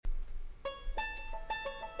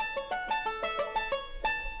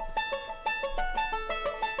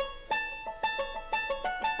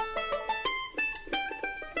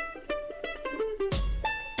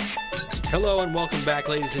Hello and welcome back,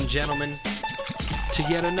 ladies and gentlemen, to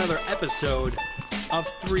yet another episode of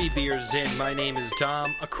Three Beers In. My name is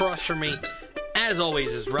Tom. Across from me, as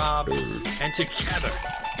always, is Rob. And together,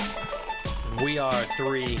 we are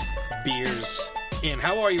Three Beers In.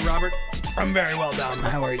 How are you, Robert? I'm very well, Dom.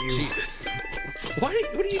 How are you? Jesus. What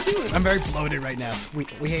are you doing? I'm very bloated right now. We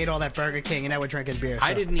ate all that Burger King, and now we're drinking beer. So.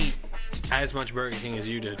 I didn't eat as much Burger King as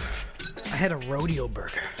you did. I had a rodeo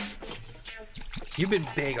burger. You've been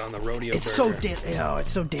big on the rodeo It's burger.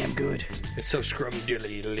 it's so damn good. It's so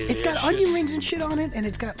scrum-diddly. It's got onion rings and shit on it, and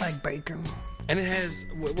it's got like bacon. And it has,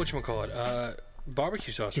 whatchamacallit,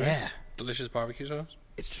 barbecue sauce, right? Yeah. Delicious barbecue sauce.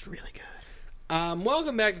 It's just really good.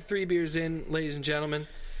 Welcome back to Three Beers In, ladies and gentlemen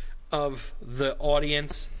of the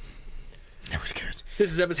audience. That was good.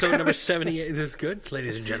 This is episode number 78. This is good.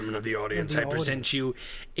 Ladies and gentlemen of the audience, The I present you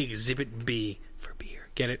Exhibit B for beer.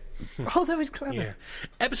 Get it? Oh, that was clever. Yeah.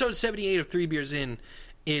 Episode 78 of Three Beers In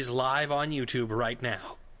is live on YouTube right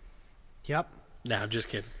now. Yep. No, I'm just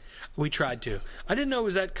kidding. We tried to. I didn't know it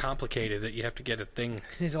was that complicated that you have to get a thing.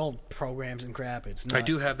 These old programs and crap. It's not. I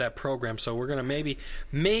do have that program, so we're gonna maybe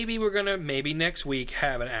next week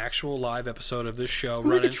have an actual live episode of this show We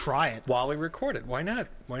running. could try it. While we record it. Why not?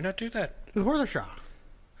 Why not do that? It's worth a shot.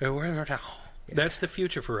 That's the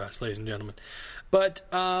future for us, ladies and gentlemen. But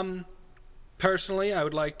personally, I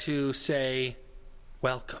would like to say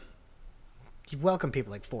welcome. You've welcomed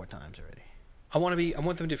people like 4 times already. I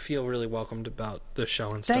want them to feel really welcomed about the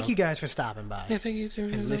show and stuff. Thank you guys for stopping by. Yeah, thank you.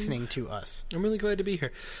 And listening to us. I'm really glad to be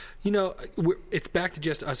here. You know, it's back to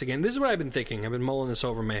just us again. This is what I've been thinking. I've been mulling this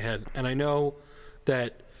over in my head. And I know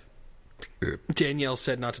that Danielle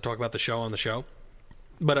said not to talk about the show on the show.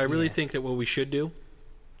 But I really think that what we should do...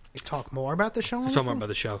 Talk more about the show? Talk more about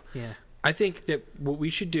the show. Yeah. I think that what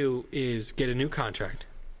we should do is get a new contract.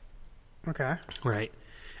 Okay. Right.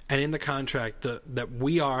 And in the contract, that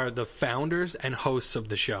we are the founders and hosts of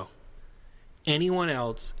the show. Anyone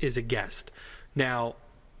else is a guest. Now,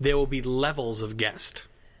 there will be levels of guest.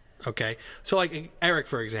 Okay? So, like Eric,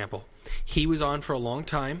 for example, he was on for a long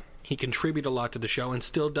time. He contributed a lot to the show and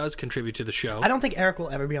still does contribute to the show. I don't think Eric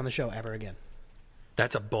will ever be on the show ever again.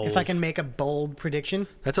 That's a bold... If I can make a bold prediction.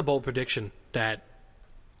 That's a bold prediction that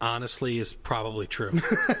honestly is probably true.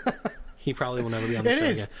 He probably will never be on the show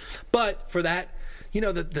again. But for that... You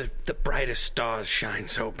know, the brightest stars shine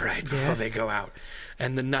so bright before they go out.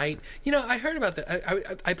 And the night... You know, I heard about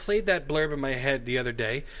that. I played that blurb in my head the other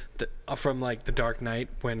day from, like, The Dark Knight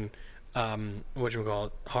when,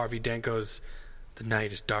 Harvey Dent goes, the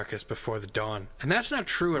night is darkest before the dawn. And that's not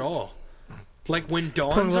true at all. Like, when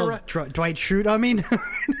dawn's around... Dwight Schrute, I mean.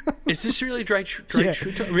 Is this really Dwight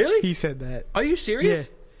Schrute? Really? He said that. Are you serious?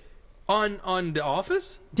 Yeah. On The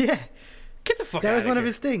Office? Yeah. Get the fuck out of here. That was one of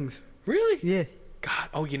his things. Really? Yeah.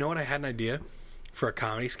 God, you know what? I had an idea for a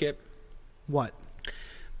comedy skit. What?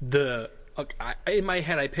 In my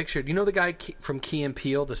head, I pictured, you know the guy from Key and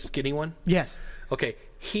Peele, the skinny one? Yes. Okay,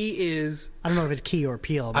 he is... I don't know if it's Key or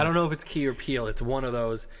Peele. I don't know if it's Key or Peele. It's one of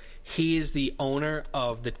those. He is the owner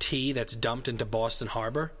of the tea that's dumped into Boston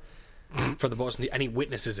Harbor for the Boston tea, and he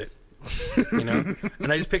witnesses it. You know?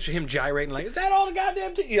 And I just picture him gyrating like, is that all the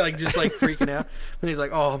goddamn tea? Like, just like freaking out. Then he's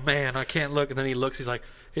like, oh man, I can't look. And then he looks, he's like,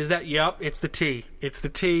 is that, yep, it's the tea. It's the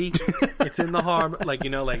tea. It's in the harbor. Like, you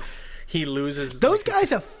know, like, he loses. Those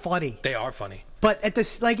guys are funny. They are funny. But at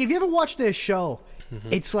this, like, if you ever watch their show,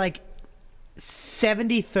 it's like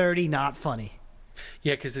 70-30 not funny.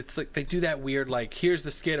 Yeah, because it's like, they do that weird, like, here's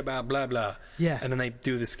the skit about blah, blah. Yeah. And then they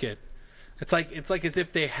do the skit. It's like as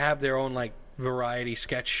if they have their own, like, variety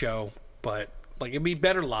sketch show, but like it'd be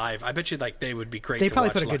better live. I bet you like they would be great. They to probably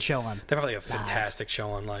watch put a live. Good show on. They probably have a fantastic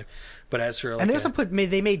show on live. But as for like, and they also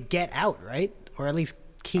they made Get Out, right? Or at least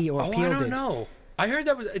Key or Peele did. I don't know. I heard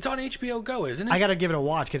it's on HBO Go, isn't it? I got to give it a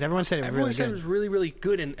watch because everyone said everyone said it was really, really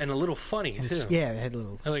good and a little funny too. Yeah, it had a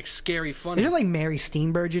little like scary funny. Is it like Mary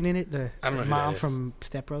Steenburgen in it? The mom who from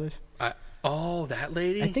Step Brothers. That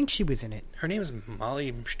lady. I think she was in it. Her name is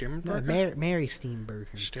Molly Sternberger. No, Mary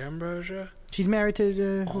Steenburgen. Sternberger. She's married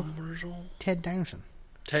to Ted Danson.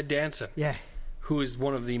 Ted Danson. Yeah. Who is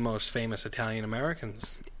one of the most famous Italian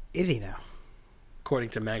Americans. Is he now? According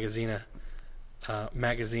to Bella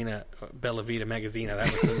Vita Magazzina.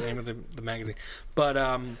 That was the name of the magazine. But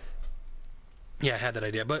yeah, I had that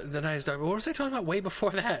idea. But the night is dark. What was I talking about way before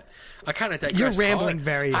that? I kind of digressed. You're rambling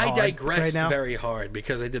very hard. I digressed right now. very hard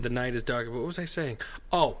because I did the night is dark. What was I saying?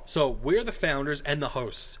 Oh, so we're the founders and the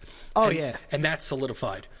hosts. Oh, and, yeah. And that's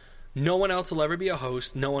solidified. No one else will ever be a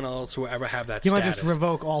host. No one else will ever have that You status. want to just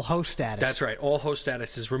revoke all host status. That's right. All host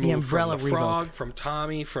status is removed umbrella from the Frog, revoke. from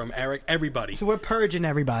Tommy, from Eric, everybody. So we're purging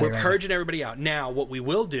everybody. We're right purging everybody out. Now, what we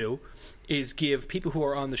will do is give people who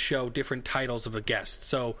are on the show different titles of a guest.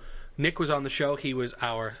 So Nick was on the show. He was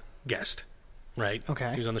our guest, right?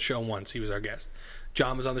 Okay. He was on the show once. He was our guest.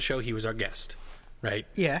 John was on the show. He was our guest, right?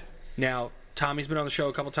 now. Yeah. Now, Tommy's been on the show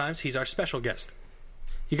a couple times. He's our special guest.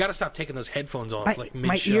 You got to stop taking those headphones off like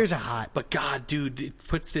My mid-show. ears are hot. But God, dude, it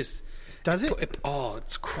puts this. Does it?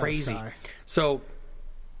 It's crazy. sorry. So,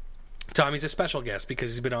 Tommy's a special guest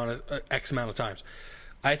because he's been on a X amount of times.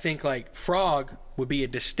 I think like Frog would be a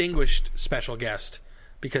distinguished special guest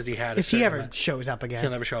because he had. If he ever amount. shows up again.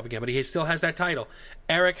 He'll never show up again, but he still has that title.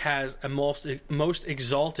 Eric has a most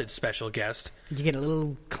exalted special guest. You get a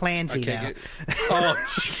little Clancy now. Oh,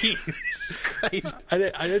 jeez. I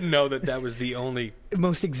didn't know that was the only.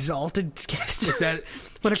 Most exalted guest. Is that?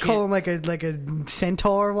 Want to call him like a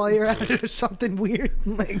centaur while you're at it or something weird?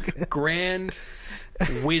 Like Grand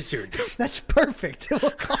Wizard. that's perfect.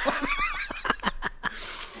 We'll call him.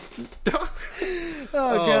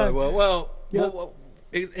 Oh God. Well,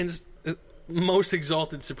 Yep. most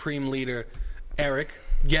exalted supreme leader, Eric,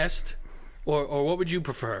 guest, or what would you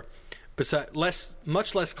prefer? Besides,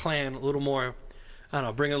 much less clan, a little more. I don't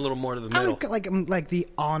know. Bring it a little more to the I middle. would like the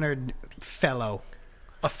honored fellow.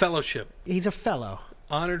 A fellowship, He's a fellow.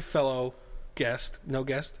 honored fellow guest. No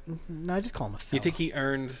guest. No, I just call him a fellow. You think he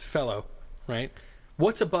earned fellow, right?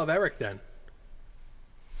 What's above Eric then?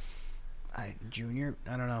 Junior?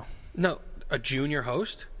 I don't know. No, a junior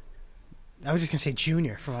host. I was just gonna say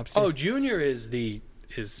Junior from upstairs. Oh, junior he's the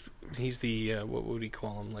what would we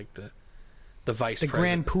call him? Like the vice the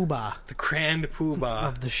president. Grand Poobah The grand poobah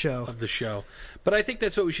of the show. of the show. But I think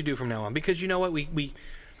that's what we should do from now on because you know what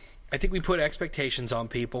I think we put expectations on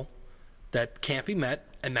people that can't be met,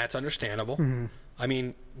 and that's understandable. Mm-hmm. I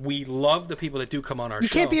mean, we love the people that do come on our You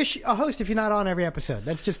show. can't be a host if you're not on every episode.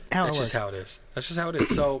 That's just how That's it works. just how it is. That's just how it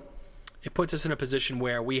is. So it puts us in a position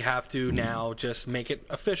where we have to now just make it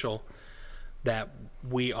official that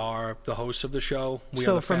we are the hosts of the show. We are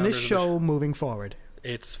So the from this founders of the show moving forward.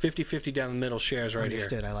 it's 50-50 down the middle shares right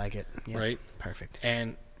Understood. I like it. Yeah. Right? Perfect.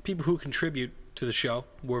 And people who contribute to the show,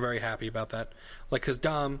 we're very happy about that. Like, because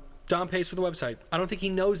Dom pays for the website. I don't think he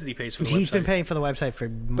knows that he pays for the website. He's been paying for the website for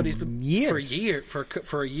but he's been years.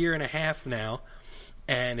 for a year and a half now.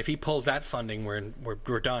 And if he pulls that funding,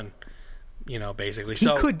 we're done. You know, basically. He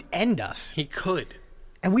So could end us, He could.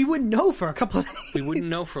 and we wouldn't know for a couple of days. We wouldn't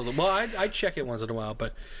know for a little. Well, I'd check it once in a while,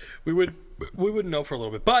 but we wouldn't know for a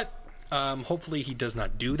little bit. But hopefully he does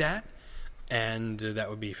not do that, and that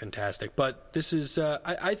would be fantastic. But this is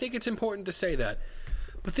I think it's important to say that.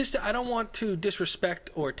 But I don't want to disrespect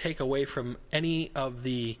or take away from any of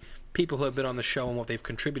the people who have been on the show and what they've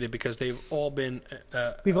contributed because they've all been.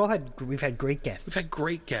 We've had great guests. We've had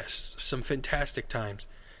great guests, some fantastic times.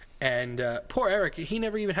 And poor Eric, he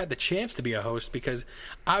never even had the chance to be a host because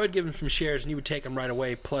I would give him some shares and he would take them right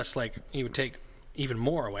away. Plus, like, he would take even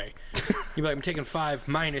more away. He'd be like, I'm taking 5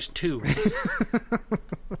 minus 2.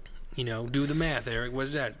 You know, do the math, Eric.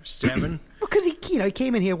 What's that? 7? Because he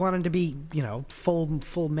came in here wanting to be,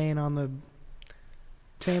 full man on the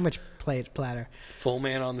sandwich platter. Full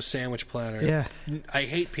man on the sandwich platter. Yeah. I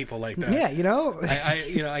hate people like that.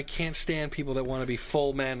 Yeah, I can't stand people that want to be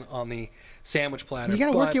full men on the sandwich platter. You got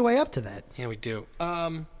to but- work your way up to that. Yeah, we do.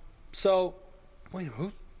 So, wait,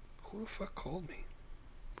 who the fuck called me?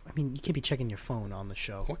 I mean, you can't be checking your phone on the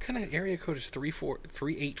show. What kind of area code is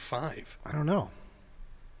 385? I don't know.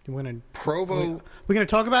 You want to Provo. We're going to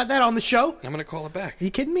talk about that on the show? I'm going to call it back. Are you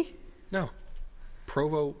kidding me? No.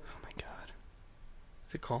 Provo. Oh my God.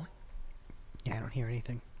 Is it calling? Yeah, I don't hear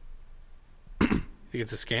anything. You think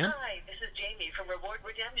it's a scam? Hi, this is Jamie from Reward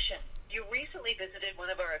Redemption. You recently visited one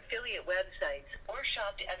of our affiliate websites or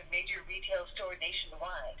shopped at a major retail store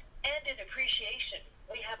nationwide. And in appreciation,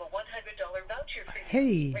 we have a $100 voucher for you.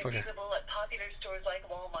 Hey. Redeemable at popular stores like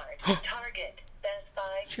Walmart, Target, Best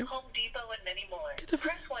Buy, Sure. Home Depot, and many more. Get the-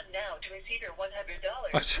 Press 1 now to receive your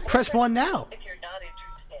 $100. Press 1 now. If you're not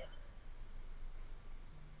interested.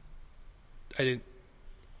 I didn't.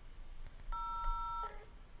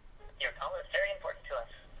 Your call is very important to us.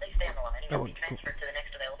 Please stay on the line and Oh, you'll be transferred to the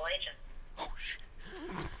next available agent. Oh, shit.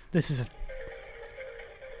 This is a...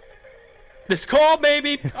 This call,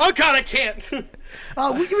 baby. Oh, God, I can't.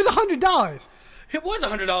 Oh, it was $100. It was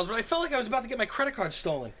 $100, but I felt like I was about to get my credit card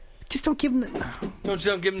stolen. Just don't give them... Don't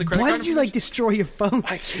give them the credit Why card. did you, destroy your phone?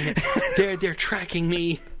 I can't. They're tracking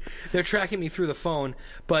me. They're tracking me through the phone.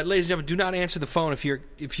 But, ladies and gentlemen, do not answer the phone if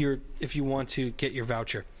you want to get your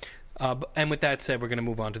voucher. And with that said, we're going to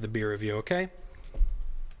move on to the beer review. Okay.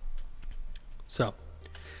 So,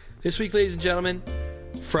 this week, ladies and gentlemen,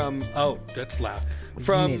 from... Oh, that's loud. made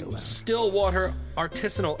From it loud. Stillwater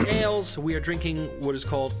Artisanal Ales, we are drinking what is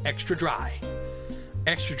called Extra Dry.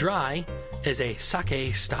 Extra Dry is a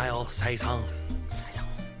sake-style saison.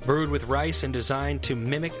 Brewed with rice and designed to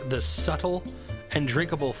mimic the subtle and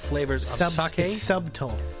drinkable flavors of sake. It's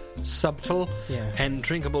subtle. Yeah. And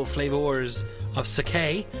drinkable flavors of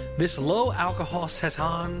sake. This low-alcohol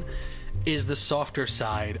saison is the softer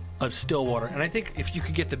side of Stillwater. And I think if you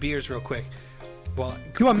could get the beers real quick. Well,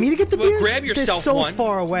 You want me to get the beers? grab yourself They're so one.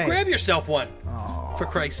 far away. Grab yourself one. For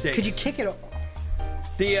Christ's sake. Could you kick it?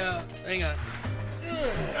 The, hang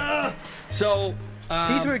on. So,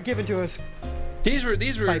 These were given to us. These were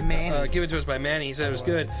By Manny. given to us by Manny. He said it was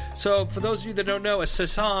good. So, for those of you that don't know, a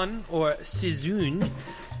saison or saison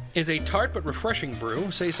is a tart but refreshing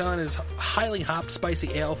brew. Saison is highly hopped,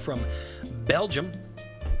 spicy ale from Belgium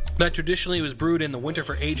that traditionally was brewed in the winter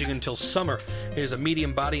for aging until summer. It is a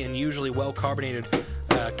medium body and usually well carbonated,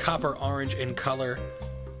 copper orange in color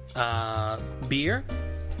beer.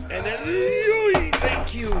 And then,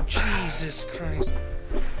 thank you, Jesus Christ.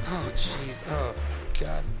 Oh, jeez. Oh,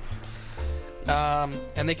 God.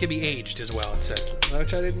 And they can be aged as well, it says,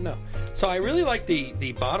 which I didn't know. So I really like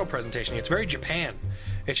the bottle presentation. It's very Japan.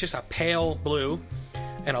 It's just a pale blue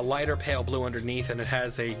and a lighter pale blue underneath, and it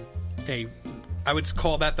has a I would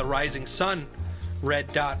call that the rising sun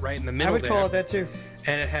red dot right in the middle. I would there. call it that too.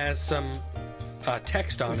 And it has some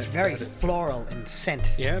text on It's it. very floral in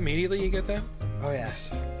scent. Yeah, immediately you get that. Oh yes.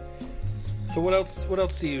 So what else? What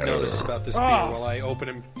else do you notice about this beer while I open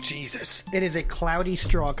him? Jesus. It is a cloudy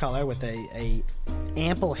straw color with a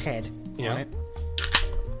ample head. Yeah.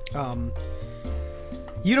 On it.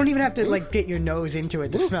 You don't even have to like get your nose into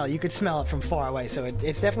it to smell. You could smell it from far away. So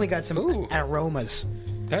it's definitely got some Ooh. aromas.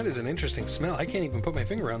 That is an interesting smell. I can't even put my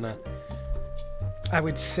finger on that. I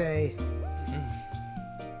would say.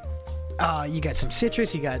 You got some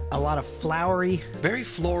citrus. You got a lot of flowery, Very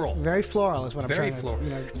floral. very floral is what I'm Very trying floral.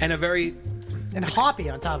 to. And a very... And hoppy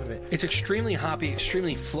on top of it. It's extremely hoppy,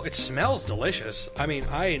 extremely... It smells delicious. I mean,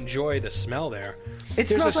 I enjoy the smell there. It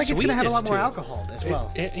There's smells like it's going to have a lot sweetness more to it. alcohol as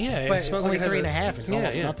well. It But smells only like it has 3.5. It's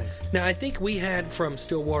almost nothing. Now, I think we had from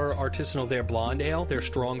Stillwater Artisanal their blonde ale, their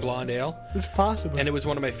strong blonde ale. It's possible. And it was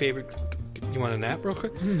one of my favorite... You want a nap real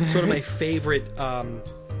quick? It's one of my favorite...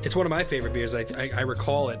 it's one of my favorite beers. I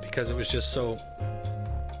recall it because it was just so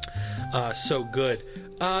good.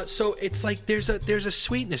 So it's like there's a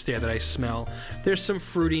sweetness there that I smell. There's some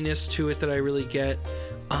fruitiness to it that I really get.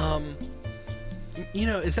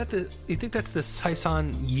 Is that you think that's the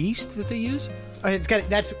saison yeast that they use? It's got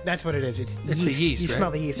that's what it is. It's yeast. the yeast, You right?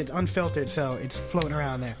 smell the yeast. It's unfiltered, so it's floating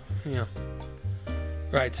around there. Yeah.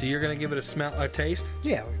 Right. So you're gonna give it a taste.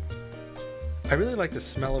 Yeah. I really like the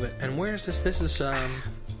smell of it. And where is this? This is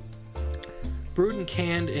brewed and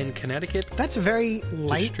canned in Connecticut. That's a very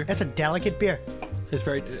light. That's a delicate beer. It's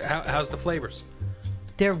very. How's the flavors?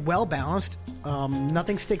 They're well balanced.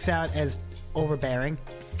 Nothing sticks out as overbearing.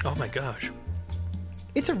 Oh my gosh.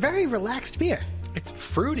 It's a very relaxed beer. It's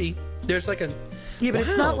fruity. There's like a Yeah, but it's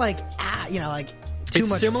Wow. not like too it's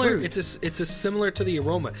much similar. fruit. It's a similar to the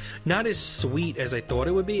aroma. Not as sweet as I thought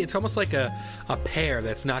it would be. It's almost like a pear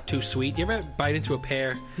that's not too sweet. You ever bite into a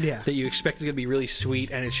pear that you expect is going to be really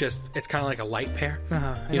sweet, and it's kind of like a light pear. I know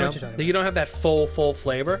what you're talking about. You don't have that full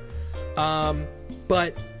flavor.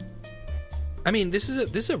 But I mean, this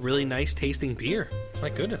is a really nice tasting beer. My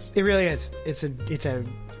goodness. It really is. This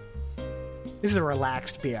is a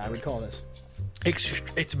relaxed beer. I would call this.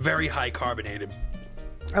 It's very high carbonated.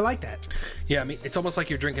 I like that. Yeah, I mean, it's almost like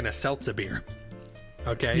you're drinking a seltzer beer.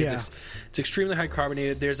 Okay? Yeah. It's extremely high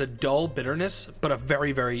carbonated. There's a dull bitterness, but a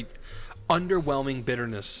very, very underwhelming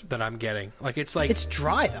bitterness that I'm getting. Like, it's like... It's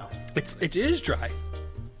dry, though. It is dry.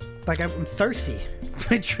 Like, I'm thirsty.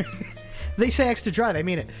 They say extra dry. They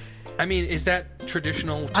mean it. I mean, is that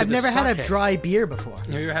traditional to I've the never had a sake? dry beer before. Have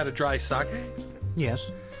you ever had a dry sake? Yes.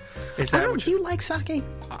 Is I that don't. what Do you like sake?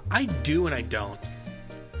 I do and I don't.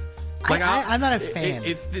 I'm not a fan.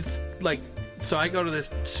 If it's like... So I go to this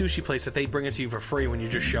sushi place that they bring it to you for free when you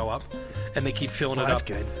just show up, and they keep filling it up. That's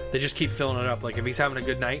good. They just keep filling it up. Like, if he's having a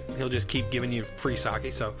good night, he'll just keep giving you free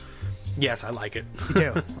sake. So, yes, I like it. You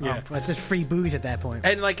do. Yeah. Oh, it's just free booze at that point.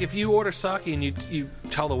 And, like, if you order sake and you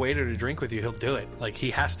tell the waiter to drink with you, he'll do it. Like,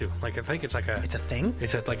 he has to. Like, I think it's like a... It's a thing?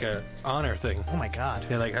 It's like a honor thing. Oh, my God.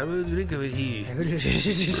 They're like, I will drink with you.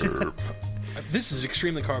 This is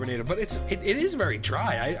extremely carbonated, but it is very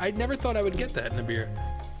dry. I never thought I would get that in a beer.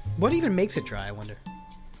 What even makes it dry, I wonder?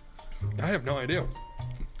 I have no idea.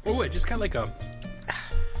 Oh, it just got like a...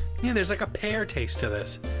 Yeah, there's like a pear taste to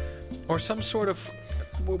this. Or some sort of...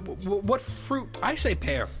 What fruit? I say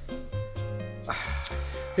pear.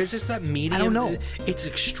 There's just that medium. I don't know. It's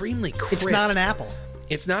extremely crisp. It's not an apple.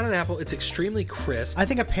 It's not an apple. It's extremely crisp. I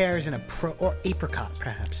think a pear is in a or apricot,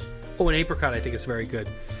 perhaps. Oh, an apricot I think is very good.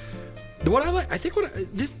 What I like, I think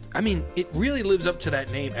it really lives up to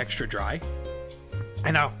that name, Extra Dry.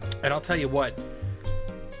 I know. And I'll tell you what,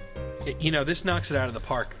 this knocks it out of the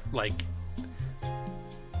park. Like,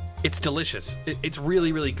 it's delicious. It's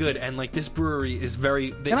really, really good. And like this brewery is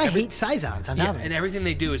very. And I hate saisons. And everything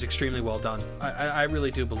they do is extremely well done. I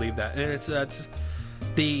really do believe that. And it's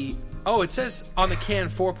the. Oh, it says on the can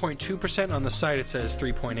 4.2%. On the site it says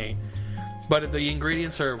 3.8. But the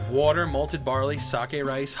ingredients are water, malted barley, sake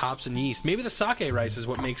rice, hops, and yeast. Maybe the sake rice is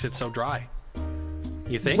what makes it so dry.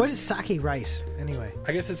 You think? What is sake rice, anyway?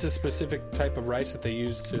 I guess it's a specific type of rice that they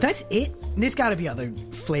use to... That's it? There's got to be other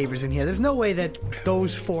flavors in here. There's no way that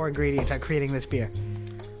those 4 ingredients are creating this beer.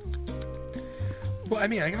 Well, I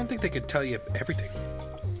mean, I don't think they could tell you everything.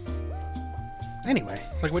 Anyway.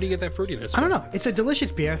 Like, what do you get that fruitiness I don't know. It's a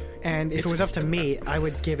delicious beer, and if it was up to me, I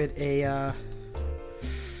would give it a...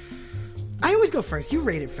 I always go first. You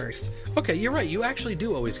rate it first. Okay, you're right. You actually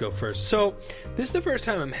do always go first. So, this is the first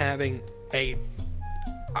time I'm having a...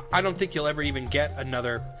 I don't think you'll ever even get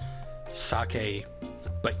another sake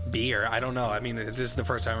beer. I don't know. I mean, this is the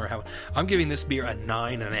first time I'm ever having... I'm giving this beer a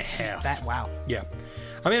 9.5. Wow. Yeah.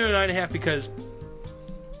 I'm giving it a 9.5 because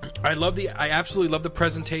I absolutely love the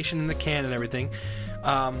presentation in the can and everything.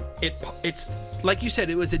 It's like you said,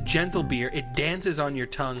 it was a gentle beer. It dances on your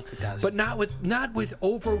tongue, it does. but not with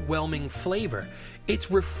overwhelming flavor. It's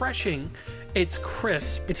refreshing. It's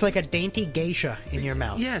crisp. It's like a dainty geisha in your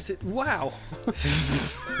mouth. Yes. Wow.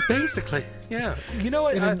 Basically, yeah. You know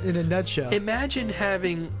what? In a nutshell. Imagine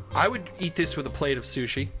having. I would eat this with a plate of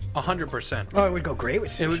sushi. 100%. Oh, it would go great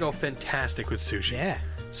with sushi. It would go fantastic with sushi. Yeah.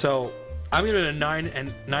 So I'm giving it a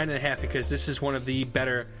 9.5 because this is one of the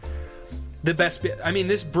better. The best. I mean,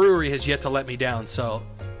 this brewery has yet to let me down, so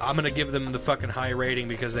I'm gonna give them the fucking high rating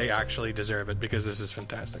because they actually deserve it. Because this is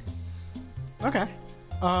fantastic. Okay.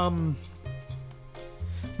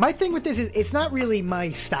 My thing with this is it's not really my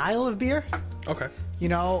style of beer. Okay. You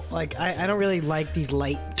know, like I don't really like these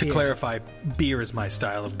light. To beers. clarify, beer is my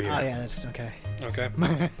style of beer. Oh yeah, that's okay. Okay.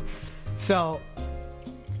 So,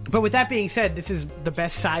 but with that being said, this is the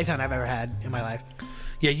best saison I've ever had in my life.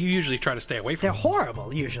 Yeah, you usually try to stay away from They're them.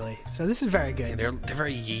 horrible usually, so this is very good. They're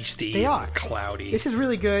very yeasty. They are cloudy. This is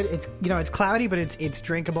really good. It's it's cloudy, but it's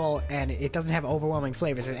drinkable and it doesn't have overwhelming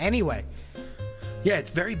flavors in any way. Yeah,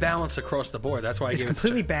 it's very balanced across the board. That's why It's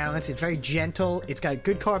completely balanced. It's very gentle. It's got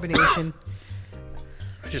good carbonation.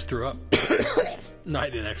 I just threw up. No,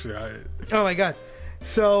 I didn't actually. Oh my god!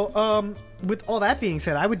 So, with all that being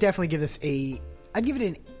said, I would definitely give this I'd give it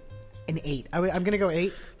an 8. I'm gonna go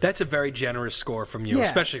 8. That's a very generous score from you, Yeah,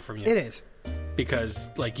 especially from you. It is. Because,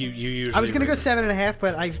 like, you usually... I was going to go 7.5,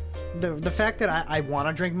 but the fact that I want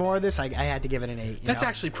to drink more of this, I had to give it an 8. That's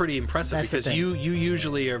actually pretty impressive. That's the because thing. you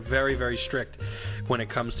usually are very, very strict when it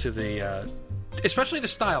comes to the... especially the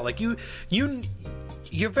style. Like, you're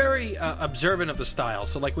very observant of the style.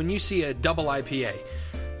 So, like, when you see a double IPA...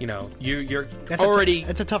 you're already...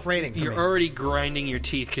 It's a tough rating for You're me. already grinding your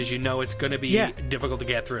teeth because you know it's going to be difficult to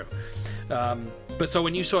get through. But so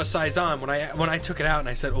when you saw a saison, when I took it out and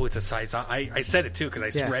I said, "Oh, it's a saison," I said it too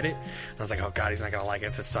because I read it and I was like, "Oh God, he's not going to like it.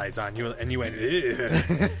 It's a saison." You went,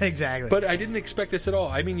 "Ugh." Exactly. But I didn't expect this at all.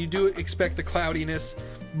 I mean, you do expect the cloudiness,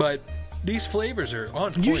 but these flavors are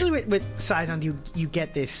on point. Usually with saison, you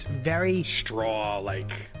get this very straw,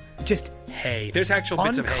 like just hay. There's actual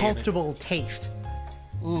bits of hay in it. uncomfortable taste.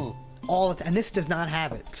 All and this does not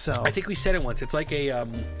have it. So I think we said it once. It's like a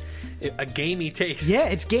gamey taste. Yeah,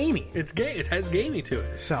 it's gamey. It's gay. It has gamey to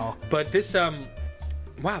it. So, but this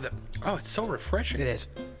wow, it's so refreshing. It is.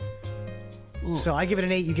 So I give it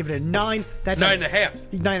an 8. You give it a 9. That's 9.5.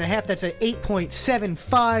 9.5. That's an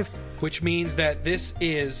 8.75. Which means that this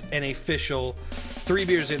is an official 3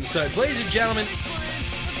 Beers in Suds. Ladies and gentlemen,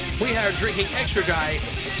 we are drinking Extra Dry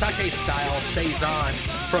Sake Style Saison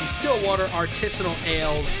from Stillwater Artisanal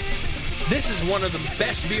Ales. This is one of the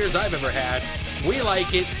best beers I've ever had. We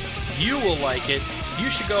like it. You will like it. You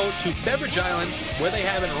should go to Beverage Island, where they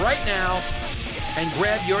have it right now, and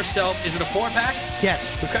grab yourself, is it a 4-pack? Yes.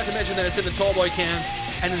 We've got to mention that it's in the tall boy cans,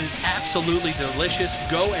 and it is absolutely delicious.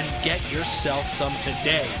 Go and get yourself some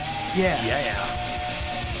today. Yeah.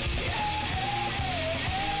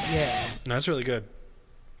 Yeah. No, that's really good.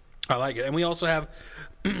 I like it. And we also have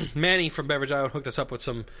Manny from Beverage Island hooked us up with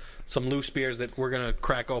some loose beers that we're going to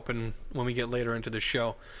crack open when we get later into the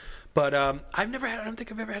show. But I don't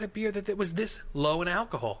think I've ever had a beer that was this low in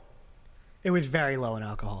alcohol. It was very low in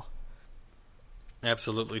alcohol.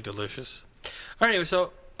 Absolutely delicious. All right, anyway,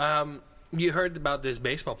 so You heard about this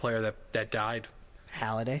baseball player that died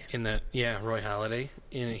Halladay. Roy Halladay.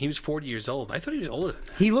 He was 40 years old. I thought he was older than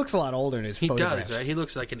that. He looks a lot older in his He photographs. does, right? He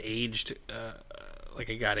looks like an aged, like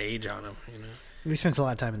he got age on him, you know. He spends a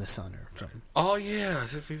lot of time in the sun or something. Oh yeah.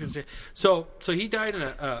 So he died in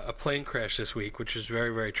a plane crash this week, which is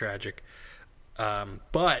very, very tragic.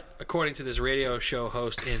 But according to this radio show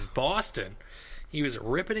host in Boston, he was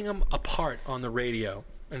ripping him apart on the radio,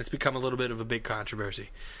 and it's become a little bit of a big controversy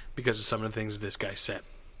because of some of the things this guy said.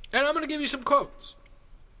 And I'm going to give you some quotes.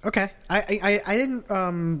 Okay, I didn't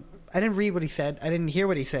read what he said. I didn't hear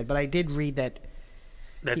what he said, but I did read that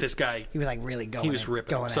This guy, he was like really going. he was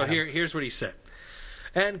ripping him. So here's what he said.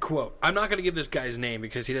 And quote, I'm not going to give this guy's name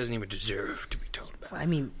because he doesn't even deserve to be told about. I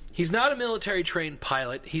mean, He's not a military trained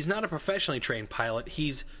pilot. He's not a professionally trained pilot.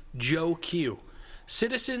 He's Joe Q,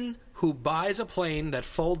 citizen who buys a plane that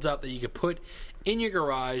folds up that you could put in your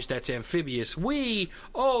garage that's amphibious.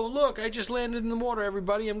 Oh, look, I just landed in the water,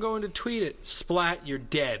 everybody. I'm going to tweet it. Splat, you're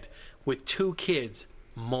dead. With 2 kids,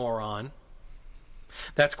 moron.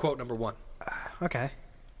 That's quote number 1. okay.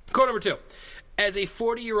 Quote number 2. As a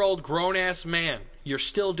 40-year-old grown-ass man, you're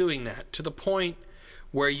still doing that to the point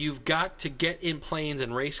where you've got to get in planes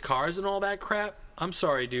and race cars and all that crap. I'm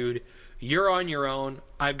sorry, dude. You're on your own.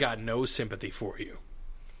 I've got no sympathy for you.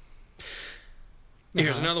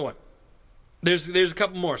 Here's another one. There's a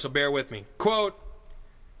couple more, so bear with me. Quote,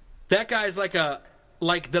 that guy's like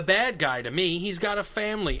the bad guy to me. He's got a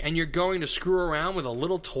family, and you're going to screw around with a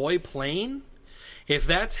little toy plane? If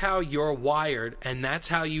that's how you're wired and that's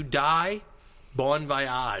how you die, bon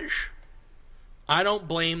voyage. I don't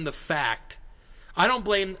blame the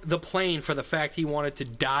plane for the fact he wanted to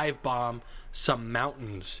dive bomb some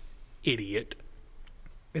mountains, idiot.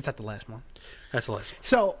 Is that the last one? That's the last one.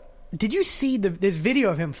 So, did you see this video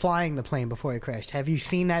of him flying the plane before he crashed? Have you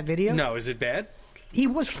seen that video? No, is it bad? He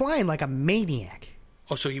was flying like a maniac.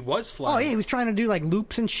 Oh, so he was flying. Oh yeah, he was trying to do like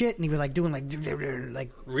loops and shit, and he was like doing like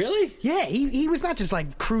Really? yeah. He was not just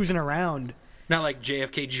like cruising around. Not like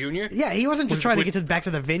JFK Jr.? Yeah, he wasn't just With- trying to with get back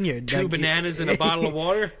to the vineyard. 2 Like, bananas and a bottle of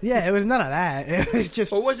water? Yeah, it was none of that. It was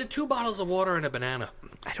just Or was it 2 bottles of water and a banana?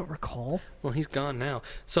 I don't recall. Well, he's gone now.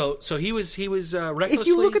 So he was recklessly. If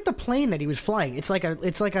you look at the plane that he was flying, it's like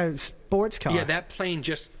a sports car. Yeah, that plane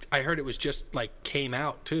I heard it was just like came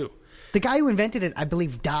out too. The guy who invented it, I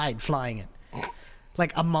believe, died flying it.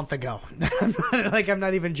 Like a month ago. I'm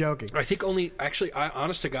not even joking. I think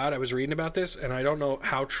honest to God, I was reading about this, and I don't know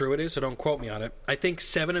how true it is, so don't quote me on it. I think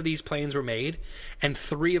 7 of these planes were made, and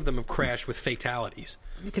 3 of them have crashed with fatalities.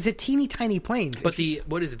 Because they're teeny tiny planes. But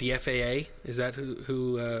what is it? The FAA is that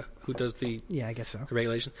who does the Yeah, I guess so. the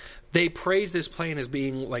regulation? They praise this plane as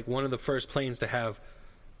being like one of the first planes to have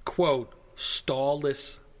quote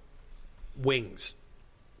stallless wings.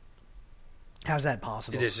 How's that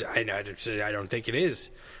possible? It is. I don't think it is,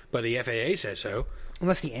 but the FAA says so.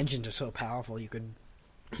 Unless the engines are so powerful, you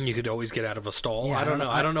could always get out of a stall. Yeah, I don't know.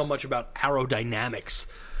 I don't know much about aerodynamics,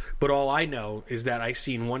 but all I know is that I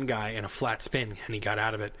seen one guy in a flat spin and he got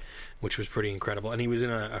out of it, which was pretty incredible. And he was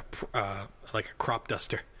in a crop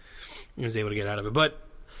duster. He was able to get out of it.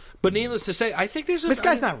 But needless to say, I think there's This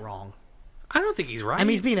guy's not wrong. I don't think he's right. I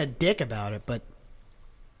mean, he's being a dick about it, but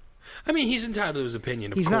I mean, he's entitled to his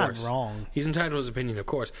opinion, of he's course. not wrong. He's entitled to his opinion, of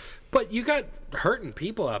course. But you got hurting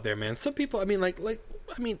people out there, man. Some people, I mean,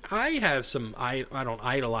 I have some, I don't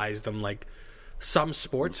idolize them like some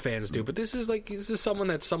sports fans do, but this is someone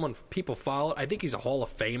that people follow. I think he's a Hall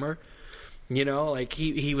of Famer. You know, like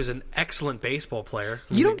he was an excellent baseball player.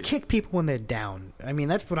 You don't kick people when they're down. I mean,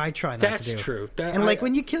 that's what I try not to do. That's true.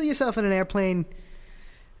 When you kill yourself in an airplane,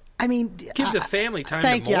 I mean, give the family time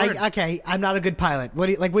thank to you. mourn. Okay, I'm not a good pilot. What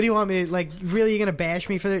do you want me to like? Really, you're gonna bash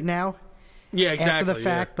me for it now? Yeah, exactly. After the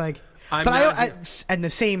fact, yeah. like. I'm but not- in the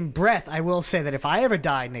same breath, I will say that if I ever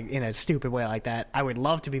died in a stupid way like that, I would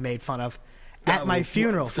love to be made fun of at my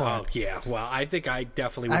funeral for Oh it. yeah, well, I think I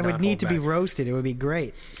definitely would. I would not need hold to be back. roasted. It would be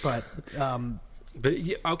great, but But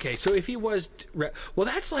okay, so if he was, well,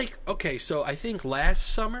 that's like okay. So I think last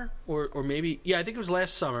summer, or maybe I think it was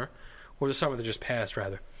last summer, or the summer that just passed,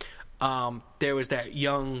 rather. There was that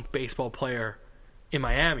young baseball player in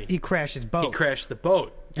Miami. he crashed his boat. He crashed the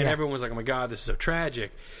boat, and Yeah. everyone was like, "Oh my god, this is so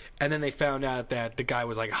tragic." And then they found out that the guy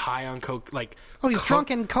was like high on coke, like he's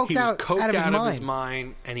drunk and coked he was out coked of his his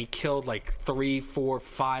mind, and he killed like 3, 4,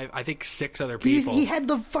 5, I think 6 other He people. had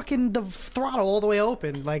the throttle all the way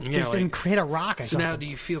open, like Yeah, just like- didn't hit a rock or so something. now, do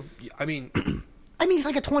you feel? I mean, I mean, he's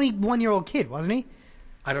like a 21-year-old kid, wasn't he?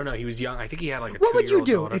 I don't know. He was young. I think he had like a. What would you 2-year-old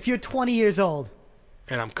do daughter. if you're 20 years old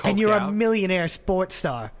And I'm coked and you're out? a millionaire sports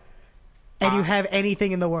star? and you have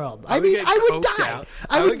anything in the world. I would mean, get I would coked die. out.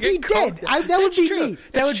 I would be get dead. coked out. That would That's be true. me.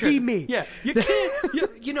 That That's would true. be me. Yeah, you can't.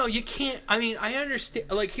 You can't. I mean, I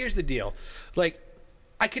understand. Like, here's the deal. Like,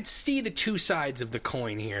 I could see the two sides of the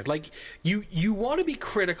coin here. Like, you want to be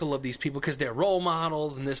critical of these people because they're role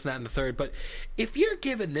models and this and that and the third. But if you're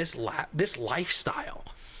given this lifestyle,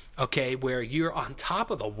 okay, where you're on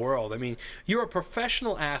top of the world. I mean, you're a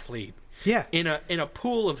professional athlete. Yeah. In a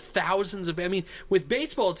pool of thousands of. I mean, with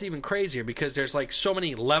baseball, it's even crazier because there's like so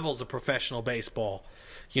many levels of professional baseball.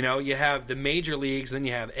 You know, you have the major leagues, then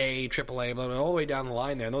you have A, AAA, blah, blah, all the way down the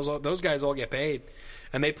line there. And those guys all get paid,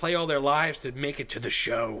 and they play all their lives to make it to the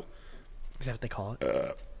show. Is that what they call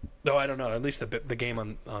it? Though I don't know. At least the game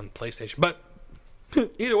on PlayStation. But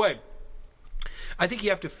either way, I think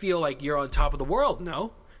you have to feel like you're on top of the world.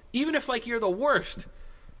 No, even if like you're the worst,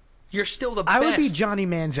 you're still the best. I would be Johnny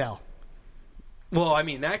Manziel. Well, I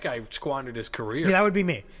mean, that guy squandered his career. Yeah, that would be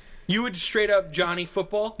me. You would straight up Johnny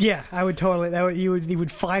Football? Yeah, I would totally. You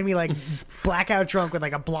would find me like blackout drunk with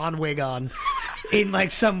like a blonde wig on, in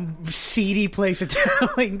like some seedy place of town.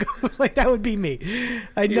 Like that would be me.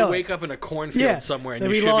 I You'd know. wake up in a cornfield somewhere, and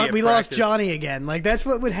we you should be at we lost practice. Johnny again. Like that's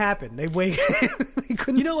what would happen. They wake. They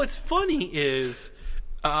couldn't. You know what's funny is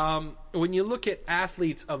when you look at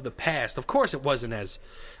athletes of the past. Of course, it wasn't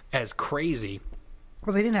as crazy.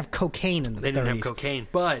 Well, they didn't have cocaine in the 30s. They didn't have cocaine,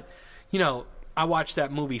 but you know, I watched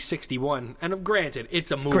that movie 61, and granted, it's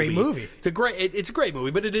a movie. Great movie. It's a great movie,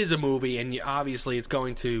 but it is a movie, and obviously, it's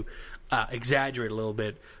going to exaggerate a little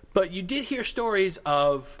bit. But you did hear stories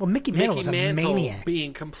of Mickey Mantle was a maniac.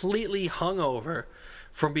 being completely hungover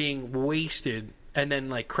from being wasted. And then,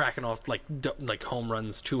 like, cracking off, like home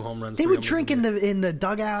runs, 2 home runs. They 3 would home drink runs. in the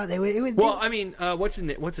dugout. They would. Well, I mean, what's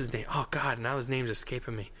his name? Oh God, now his name's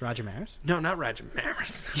escaping me. Roger Maris. No, not Roger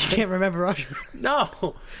Maris. You can't remember Roger. No.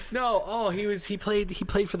 Oh, he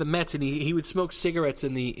played for the Mets, and he would smoke cigarettes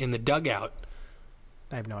in the dugout.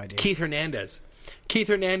 I have no idea. Keith Hernandez,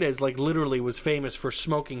 like, literally was famous for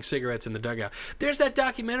smoking cigarettes in the dugout. There's that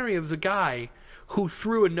documentary of the guy who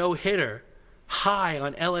threw a no-hitter high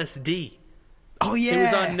on LSD. Oh yeah, It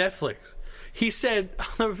was on Netflix. He said, I'll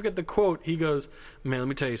never forget the quote. He goes, "Man, let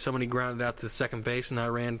me tell you, somebody grounded out to the second base, and I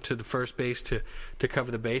ran to the first base to cover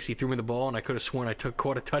the base. He threw me the ball, and I could have sworn I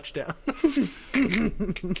caught a touchdown."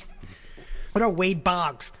 What about Wade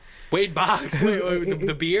Boggs? Wade Boggs,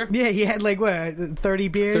 the beer? Yeah, he had like what 30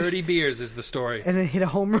 beers. 30 beers is the story. And then hit a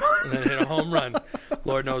home run. And then hit a home run.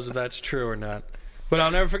 Lord knows if that's true or not. But I'll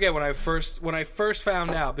never forget when I first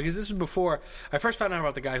found out, because this was before I first found out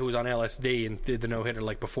about the guy who was on LSD and did the no-hitter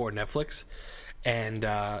like before Netflix, and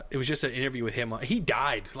it was just an interview with him. He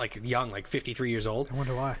died like young, like 53 years old. I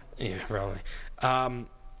wonder why. Yeah, probably.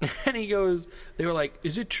 And he goes, they were like,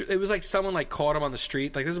 "Is it true?" It was like someone like caught him on the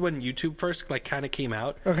street. Like, this is when YouTube first like kind of came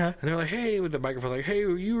out. Okay. And they're like, "Hey," with the microphone, like, "Hey,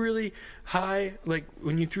 were you really high? Like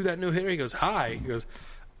when you threw that no-hitter?" He goes, "High." He goes,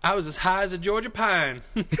 "I was as high as a Georgia pine."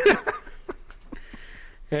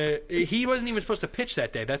 He wasn't even supposed to pitch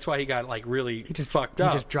that day. That's why he got like really fucked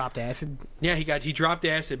up. He just dropped acid. Yeah, he dropped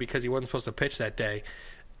acid because he wasn't supposed to pitch that day,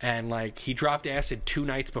 and like he dropped acid 2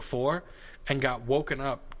 nights before, and got woken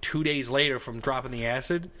up 2 days later from dropping the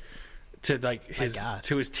acid to like his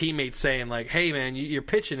teammates saying like, "Hey man, you're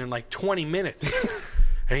pitching in like 20 minutes,"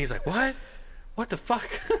 and he's like, "What? What the fuck?"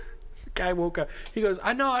 Guy woke up. He goes,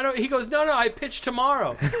 I don't. He goes, no, I pitch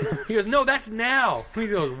tomorrow. He goes, no, that's now. He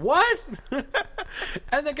goes, what?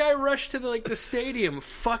 And the guy rushed to the stadium,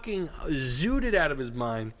 fucking zooted out of his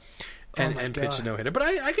mind, and pitched a no-hitter. But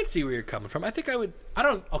I could see where you're coming from. I think I would.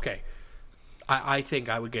 I think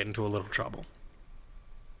I would get into a little trouble.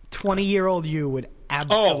 20-year-old you would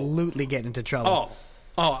absolutely get into trouble.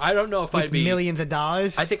 Oh, I don't know if With I'd be millions of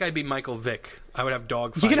dollars. I think I'd be Michael Vick. I would have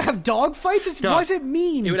dog fights. You're gonna have dog fights? No, what does it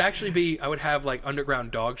mean? It would actually be. I would have like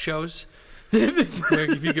underground dog shows. Where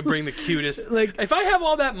if you could bring the cutest, Like- if I have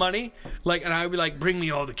all that money, like, and I would be like, bring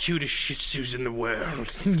me all the cutest Shih Tzus in the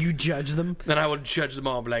world. You judge them. Then I would judge them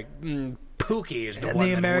all, be like, Pookie is the And one.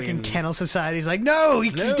 the that American wins. Kennel Society's like, no,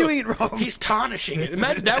 he's doing it wrong. He's tarnishing it.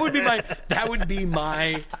 Imagine, that would be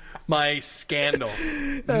my scandal.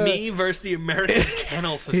 Me versus the American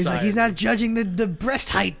Kennel Society. He's like, he's not judging the breast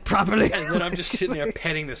height properly. And then I'm just sitting there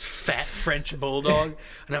petting this fat French bulldog,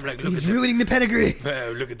 and I'm like, He's ruining the pedigree.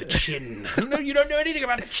 Oh, look at the chin. No, you don't know anything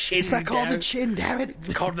about the chin. It's not called Dad. the chin, damn it.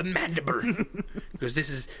 It's called the mandible.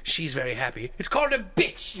 Because she's very happy. It's called a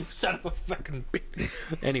bitch, you son of a fucking bitch.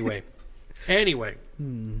 Anyway.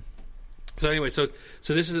 So anyway, so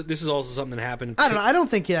this is also something that happened. I don't know. I don't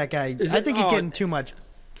think that guy. I think he's oh, getting too much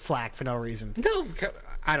flack for no reason. No,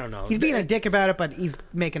 I don't know. He's being a dick about it, but he's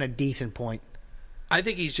making a decent point. I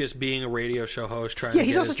think he's just being a radio show host.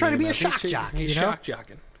 He's also trying to be a shock jock. He's you know? shock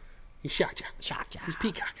jocking. He's shock jock. Shock jock. He's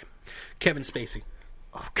peacocking. Kevin Spacey.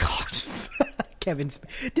 Oh God, Kevin.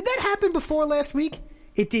 Did that happen before last week?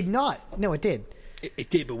 It did not. No, it did. It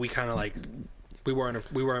did, but we kind of like we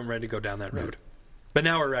weren't ready to go down that road. But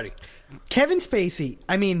now we're ready. Kevin Spacey.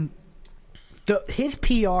 I mean, his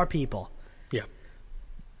PR people. Yeah.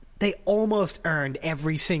 They almost earned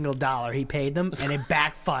every single dollar he paid them, and it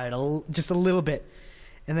backfired just a little bit,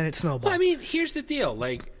 and then it snowballed. Well, I mean, here's the deal.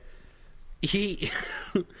 Like, he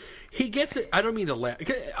gets it. I don't mean to laugh.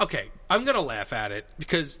 Okay, I'm gonna laugh at it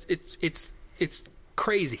because it's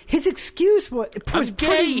crazy. His excuse was I'm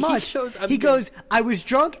pretty gay. much. He goes, I was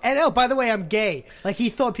drunk, and oh, by the way, I'm gay. Like, he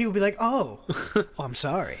thought people would be like, oh, I'm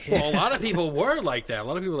sorry. Well, a lot of people were like that. A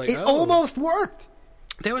lot of people were like, it oh. almost worked.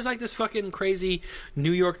 There was like this fucking crazy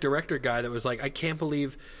New York director guy that was like, I can't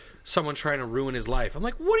believe someone's trying to ruin his life. I'm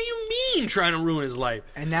like, what do you mean trying to ruin his life?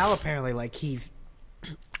 And now apparently, like, he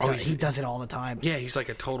does it all the time. Yeah, he's like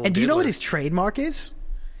a total. And do you know what diddler. his trademark is?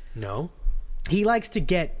 No. He likes to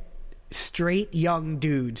get straight young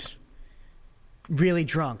dudes really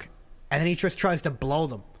drunk, and then he just tries to blow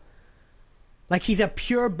them. Like, he's a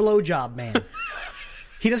pure blowjob man.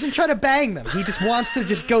 He doesn't try to bang them. He just wants to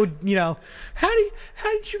just go, you know. How'd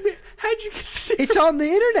you get this? It's on the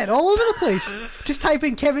internet all over the place. Just type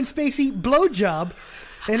in Kevin Spacey blowjob,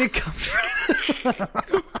 and it comes.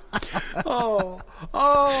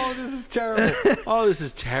 Oh, this is terrible. Oh, this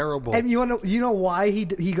is terrible. And you know why he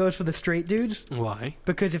goes for the straight dudes? Why?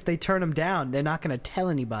 Because if they turn him down, they're not going to tell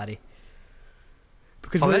anybody.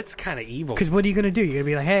 Because that's kind of evil. Because what are you going to do? You're going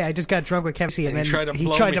to be like, hey, I just got drunk with Kevin Spacey, and then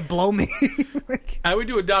he tried to blow me. I would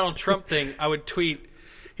do a Donald Trump thing. I would tweet,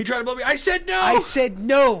 he tried to blow me. I said no. I said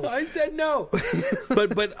no. I said no.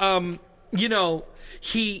 but you know,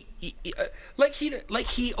 he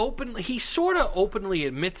sort of openly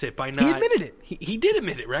admits it by not. He admitted it. He did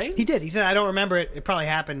admit it, right? He did. He said, I don't remember it. It probably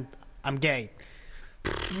happened. I'm gay.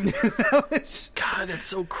 God, that's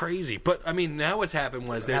so crazy. But I mean, now what's happened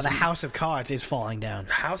was now the House of Cards is falling down.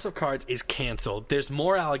 House of Cards is canceled. There's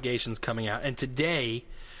more allegations coming out, and today,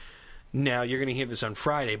 now you're going to hear this on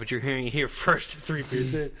Friday, but you're hearing it here first. 3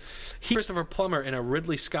 years in, Christopher Plummer in a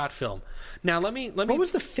Ridley Scott film. Now let me. What was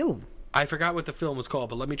the film? I forgot what the film was called,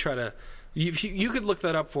 but let me try to. You could look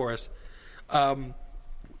that up for us.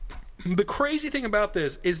 The crazy thing about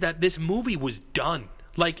this is that this movie was done.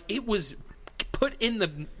 Like, it was put in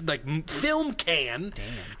the film can. Damn.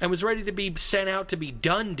 And was ready to be sent out to be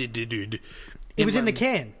done. It was in the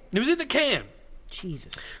can. It was in the can.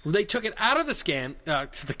 Jesus. They took it out of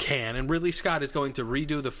the can, and Ridley Scott is going to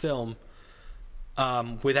redo the film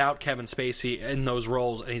without Kevin Spacey in those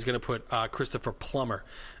roles, and he's going to put Christopher Plummer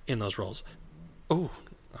in those roles. Oh,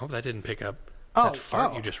 I hope that didn't pick up that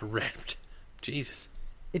fart you just ripped. Jesus.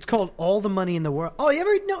 It's called All the Money in the World. Oh, you ever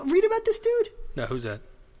read about this dude? No, who's that?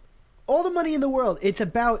 All the Money in the World. It's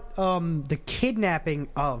about the kidnapping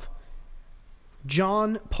of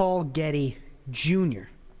John Paul Getty Jr.,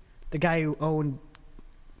 the guy who owned.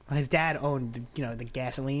 His dad owned, the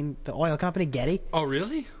gasoline, the oil company, Getty. Oh,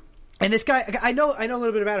 really? And this guy, I know a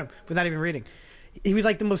little bit about him without even reading. He was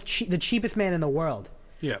like the cheapest man in the world.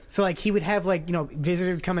 Yeah. So like he would have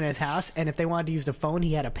visitors come in his house, and if they wanted to use the phone,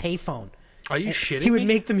 he had a pay phone. Are you shitting me? He would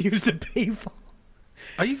make them use the pay phone.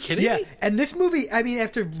 Are you kidding me? Yeah. And this movie, I mean,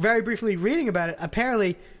 after very briefly reading about it,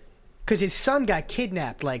 apparently, because his son got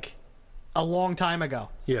kidnapped like a long time ago.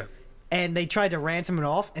 Yeah. And they tried to ransom him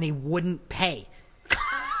off, and he wouldn't pay.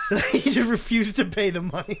 He just refused to pay the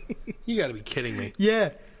money. You got to be kidding me. Yeah.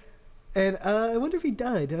 And I wonder if he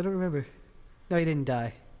died. I don't remember. No, he didn't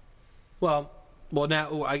die. Well, now,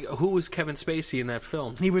 who was Kevin Spacey in that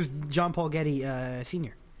film? He was John Paul Getty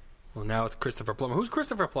Sr. Well, now it's Christopher Plummer. Who's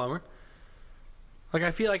Christopher Plummer? Like,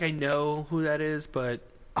 I feel like I know who that is, but...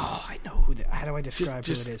 Oh, I know who how do I describe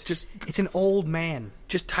who it is? It's an old man.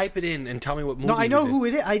 Just type it in and tell me what movie. No, I know who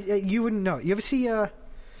it is. You wouldn't know. You ever see... What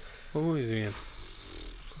movie is he in?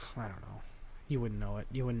 I don't know. You wouldn't know it.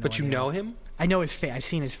 You wouldn't know. But you know him? I know his face. I've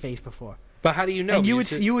seen his face before. But how do you know? And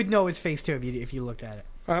you would know his face too if you looked at it.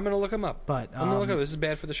 I'm going to look him up. But I'm going to look him up. This is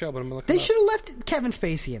bad for the show, but I'm going to look him They up. should have left Kevin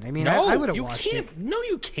Spacey in. I mean, no, I would have watched it. No,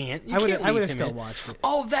 you can't. I would have still watched it.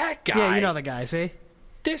 Oh, that guy. Yeah, you know the guy, see?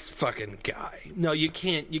 This fucking guy. No, you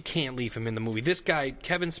can't leave him in the movie. This guy,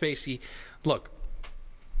 Kevin Spacey, look,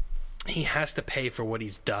 he has to pay for what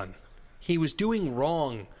he's done. He was doing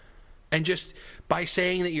wrong. And just by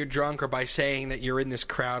saying that you're drunk or by saying that you're in this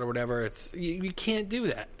crowd or whatever, you can't do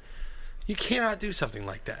that. You cannot do something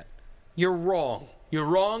like that. You're wrong. You're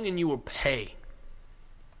wrong and you will pay.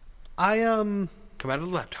 Come out of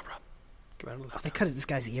the laptop, Rob. Come out of the They laptop. cut this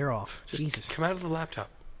guy's ear off. Just Jesus. come out of the laptop.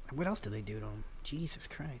 What else did they do to him? Jesus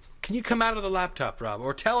Christ. Can you come out of the laptop, Rob?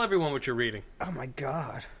 Or tell everyone what you're reading. Oh my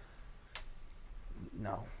God.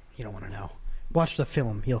 No, you don't want to know. Watch the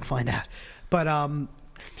film, you'll find out. But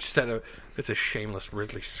Just that it's a shameless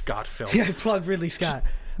Ridley Scott film. yeah, I plugged Ridley Scott.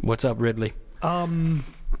 What's up, Ridley? Do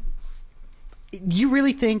you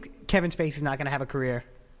really think Kevin Spacey's not going to have a career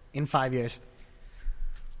in 5 years?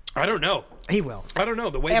 I don't know. He will. I don't know.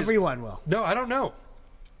 The way Everyone will. No, I don't know.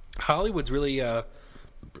 Hollywood's really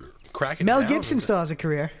cracking Mel down Gibson with it. still has a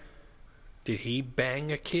career. Did he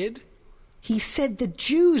bang a kid? He said the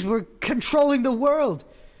Jews were controlling the world.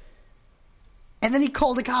 And then he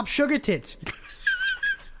called the cop sugar tits.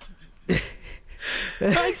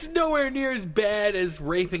 That's nowhere near as bad as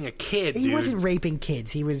raping a kid, He dude. wasn't raping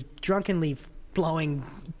kids. He was drunkenly blowing.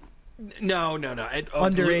 No.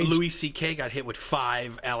 Underage. Louis C.K. got hit with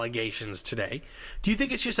 5 allegations today. Do you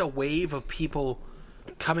think it's just a wave of people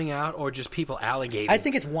coming out or just people allegating? I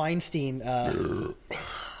think it's Weinstein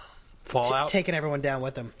Fallout? taking everyone down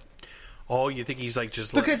with him. Oh, you think he's like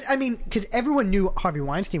just Because everyone knew Harvey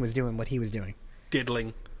Weinstein was doing what he was doing.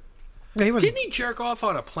 diddling? He wasn't Didn't he jerk off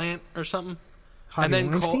on a plant or something? Harvey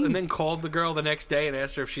and Weinstein? then called the girl the next day and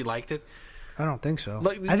asked her if she liked it? I don't think so.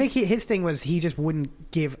 Like- I think his thing was he just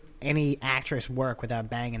wouldn't give any actress work without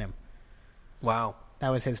banging him. Wow. That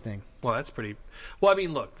was his thing. Well, that's pretty... Well, I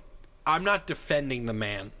mean, look, I'm not defending the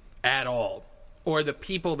man at all, or the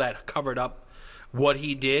people that covered up what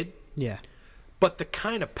he did, Yeah. but the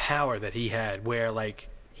kind of power that he had where, like,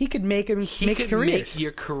 He could make him he make could careers. make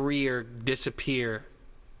your career disappear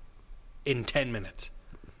in 10 minutes.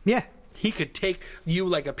 Yeah. He could take you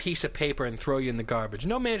like a piece of paper and throw you in the garbage.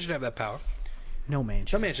 No man should have that power. No man.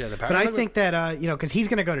 No man should have that power. But I Look think that because he's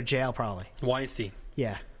going to go to jail probably. at Weinstein.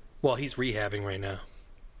 Yeah. Well, he's rehabbing right now.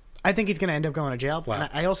 I think he's going to end up going to jail. Wow. And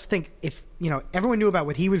I also think if everyone knew about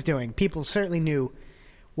what he was doing, people certainly knew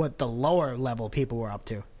what the lower level people were up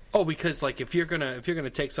to. Oh, because like if you're gonna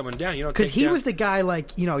take someone down, you don't. Because take he down- was the guy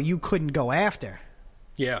like you couldn't go after.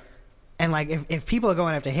 Yeah. And like if people are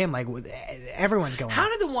going after him, like everyone's going. How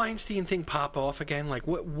did the Weinstein thing pop off again? Like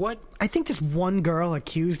what? I think just one girl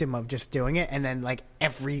accused him of just doing it, and then like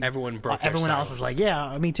Everyone broke their everyone else silence. was like,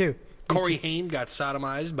 "Yeah, me too." Corey Haim got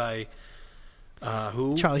sodomized by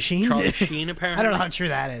who? Charlie Sheen. Charlie Sheen, apparently. I don't know how true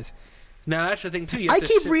that is. Now that's the thing too. You I have to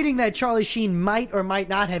keep sit- reading that Charlie Sheen might or might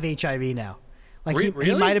not have HIV now. Like he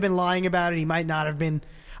Really? might have been lying about it. He might not have been.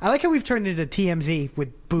 I like how we've turned into TMZ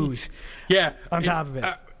with booze. Yeah. On It's, top of it.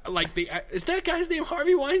 like is that guy's name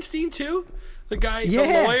Harvey Weinstein too? The guy,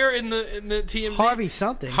 Yeah. the lawyer in the TMZ. Harvey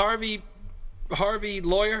something. Harvey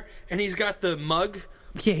lawyer, and he's got the mug.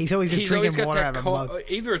 Yeah, he's always just He's drinking always got water that out of a mug.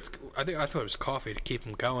 either it's I thought it was coffee to keep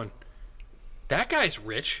him going. That guy's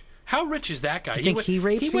rich. How rich is that guy? You think he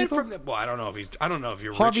rapes went people? from the, well, I don't know if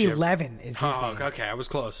you're Harvey rich. Levin is his Oh, name. okay, I was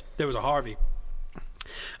close. There was a Harvey.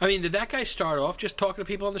 I mean, did that guy start off just talking to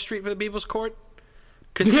people on the street for the People's Court?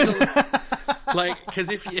 Because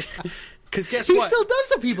he's because guess He what? still does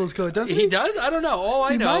the People's Court, doesn't he? He does? I don't know. All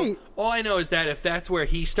He might. I know is that if that's where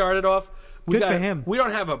he started off, Good for him. We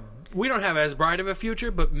don't have as bright of a future,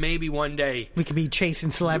 but maybe one day We could be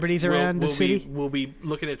chasing celebrities around the city. We'll be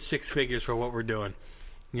looking at 6 figures for what we're doing.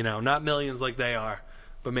 Not millions like they are,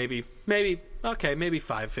 but maybe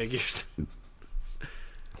 5 figures.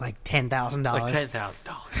 Like $10,000. Like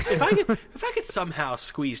 $10,000. If I could somehow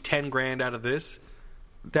squeeze $10,000 out of this,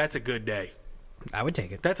 that's a good day. I would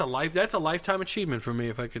take it. That's a lifetime achievement for me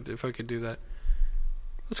if I could do that.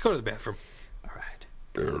 Let's go to the bathroom. All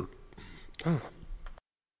right. Oh.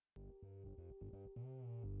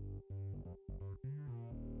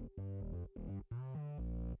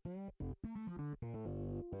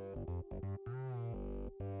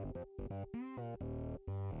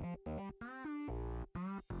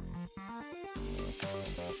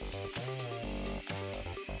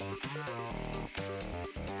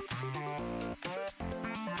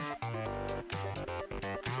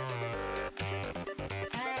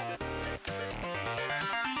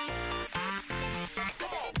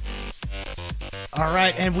 All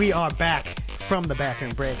right, and we are back from the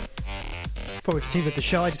bathroom break. Before we continue with the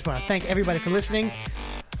show, I just want to thank everybody for listening.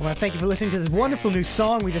 I want to thank you for listening to this wonderful new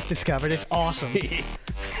song we just discovered. It's awesome.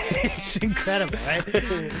 It's incredible, right?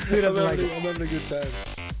 Who doesn't like it? I'm having a good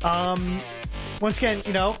time. Once again,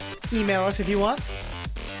 email us if you want.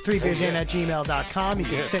 3beersin@gmail.com. You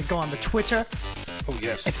can go on the Twitter. Oh,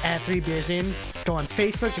 yes. It's at 3beersin. Go on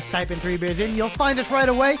Facebook. Just type in 3beersin. You'll find us right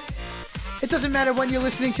away. It doesn't matter when you're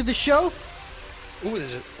listening to the show. Ooh,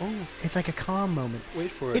 is it? Oh, It's like a calm moment.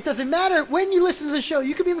 wait for it. It doesn't matter when you listen to the show.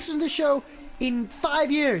 You could be listening to the show in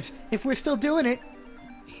 5 years. If we're still doing it,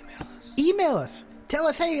 Email us. Email us. Tell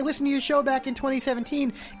us, hey, listen to your show back in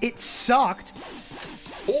 2017. It sucked.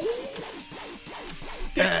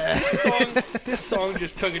 This song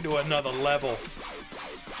just took it to another level.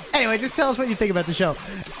 Anyway, just tell us what you think about the show.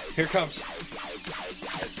 Here it comes.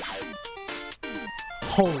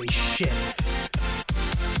 Holy shit.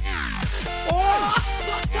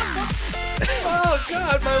 Oh,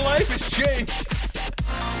 God, my life has changed.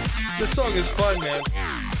 This song is fun, man.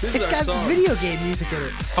 This is It's our got song. video game music in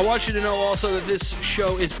it. I want you to know also that this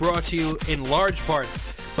show is brought to you in large part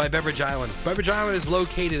by Beverage Island. Beverage Island is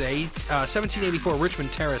located at 1784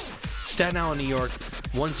 Richmond Terrace, Staten Island, New York,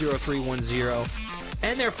 10310.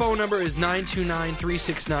 And their phone number is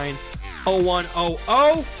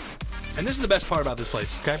 929-369-0100. And this is the best part about this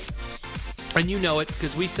place, okay? And you know it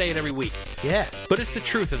because we say it every week. Yeah. But it's the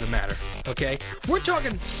truth of the matter, okay? We're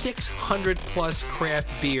talking 600 plus craft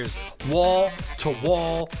beers, wall to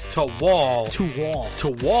wall to wall To wall. to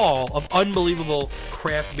wall of unbelievable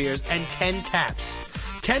craft beers and 10 taps.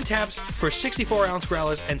 10 taps for 64-ounce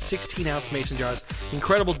growlers and 16-ounce mason jars.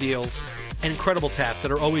 Incredible deals and incredible taps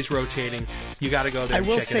that are always rotating. You got to go there I and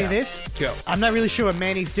will check say it out. this. Go. I'm not really sure what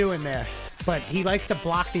Manny's doing there, but he likes to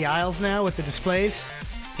block the aisles now with the displays.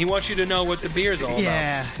 He wants you to know what the beer's all about.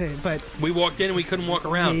 Yeah, but We walked in and we couldn't walk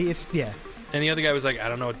around. yeah. And the other guy was like, I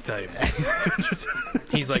don't know what to tell you.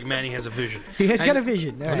 He's like, man, he has a vision. He has And got a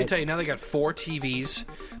vision. All Let me right. tell you, now they got 4 TVs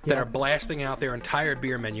that Yeah. are blasting out their entire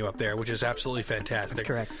beer menu up there, which is absolutely fantastic. That's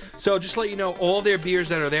correct. So just to let you know, all their beers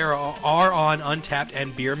that are there are on Untapped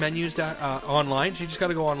and beer menus online. So you just got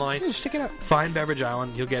to go online. Just check it out. Find Beverage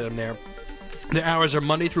Island. You'll get them there. Their hours are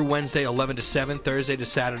Monday through Wednesday, 11 to 7, Thursday to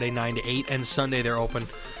Saturday, 9 to 8, and Sunday they're open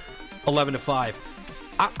 11 to 5.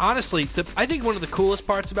 Honestly, I think one of the coolest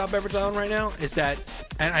parts about Beverage Island right now is that,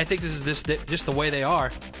 and I think this is just the way they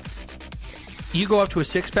are, you go up to a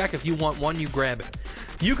 6-pack. If you want one, you grab it.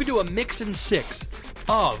 You could do a mix and 6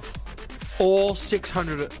 of all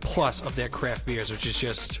 600 plus of their craft beers, which is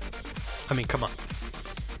just, I mean, come on.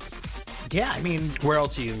 Yeah, I mean, Where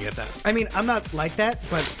else are you going to get that? I'm not like that,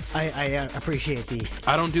 but I appreciate the.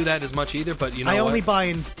 I don't do that as much either, but you know I what? only buy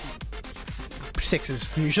in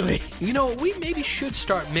 6s usually. You know, we maybe should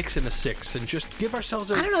start mixing a 6 and just give ourselves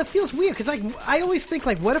a... I don't know. It feels weird because I always think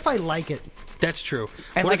like, what if I like it That's true.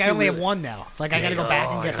 and What like if I you only have really- one now? Like I got to go back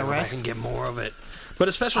and I get gotta the go back rest. and get more of it. But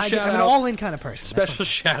a special I'm shout an out, all-in kind of person. That's special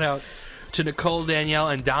shout out to Nicole, Danielle,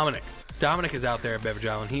 and Dominic. Dominic is out there at Beverage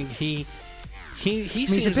Island. He he's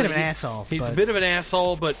seems a bit like of an asshole, He's a but- bit of an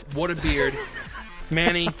asshole, but what a beard.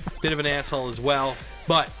 Manny, bit of an asshole as well.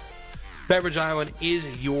 But Beverage Island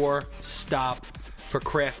is your stop for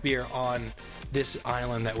craft beer on this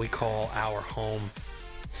island that we call our home,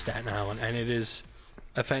 Staten Island, and it is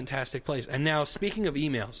a fantastic place. And now, speaking of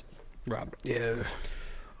emails, Rob, Yeah.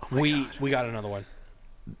 we got another one.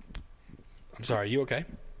 I'm sorry, you okay?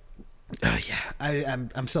 Yeah.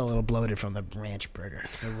 I'm still a little bloated from the ranch burger,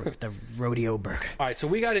 the rodeo burger. All right, so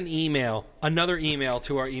we got another email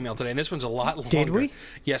to our email today, and this one's a lot longer. Did we?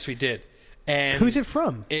 Yes, we did. And Who's it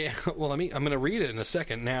from? well, I'm going to read it in a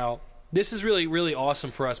second. Now, this is really, really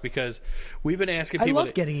awesome for us because we've been asking I people.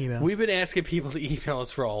 love getting emails. We've been asking people to email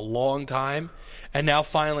us for a long time, and now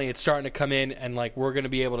finally it's starting to come in, and like we're going to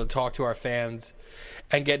be able to talk to our fans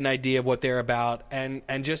and get an idea of what they're about, and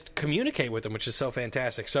just communicate with them, which is so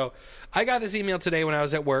fantastic. So, I got this email today when I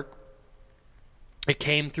was at work. It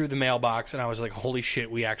came through the mailbox, and I was like, holy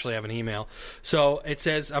shit, we actually have an email. So it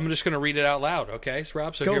says, I'm just going to read it out loud, okay,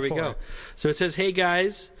 Rob? So Go here we for go. it. So it says, hey,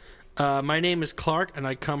 guys, my name is Clark, and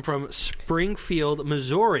I come from Springfield,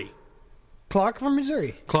 Missouri. Clark from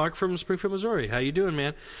Missouri. Clark from Springfield, Missouri. How you doing,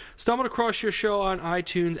 man? Stumbled across your show on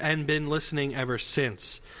iTunes and been listening ever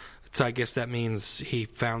since. So I guess that means he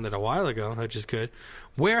found it a while ago, which is good.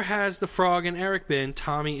 Where has the Frog and Eric been?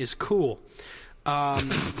 Tommy is cool.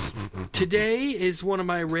 Today is one of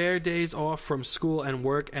my rare days off from school and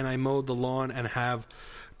work, and I mowed the lawn and have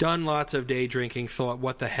done lots of day drinking. Thought,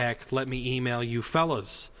 what the heck? Let me email you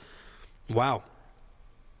fellas. Wow.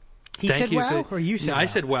 He Thank said you wow, for- or you said No, wow? I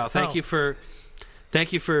said wow. Thank Oh. you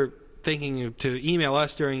for thinking to email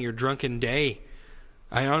us during your drunken day.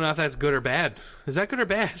 I don't know if that's good or bad. Is that good or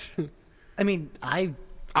bad? I mean, I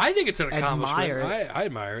I think it's an accomplishment. Admire it. I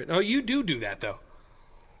admire it. Oh, you do that though.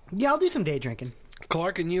 I'll do some day drinking.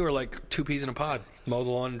 Clark and you are like two peas in a pod. Mow the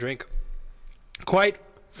lawn and drink. Quite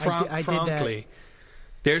I did that. frankly,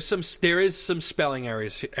 there is some spelling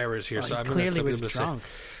errors here. So he I'm gonna clearly have was something to drunk. say.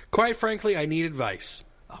 Quite frankly, I need advice.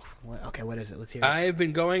 Oh, okay. What is it? Let's hear it. I've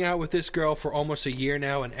been going out with this girl for almost a year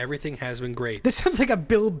now, and everything has been great. This sounds like a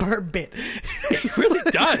Bill Burr bit. It really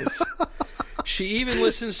does. She even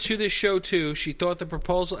listens to this show, too. She thought the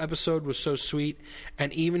proposal episode was so sweet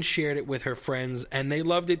and even shared it with her friends, and they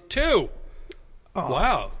loved it, too. Oh.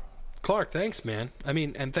 Wow. Clark, thanks, man. I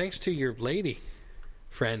mean, and thanks to your lady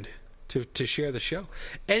friend to share the show.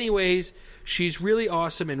 Anyways, she's really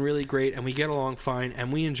awesome and really great, and we get along fine,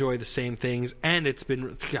 and we enjoy the same things, and it's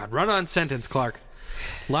been, God, run-on sentence, Clark.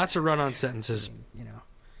 Lots of run-on sentences. You know.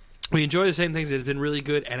 We enjoy the same things. It's been really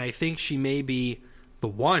good, and I think she may be the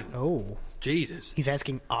one. Oh. Jesus. He's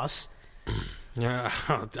asking us? Yeah,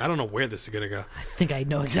 I don't know where this is going to go. I think I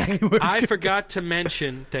know exactly where I forgot to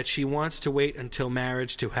mention that she wants to wait until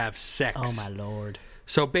marriage to have sex. Oh, my Lord.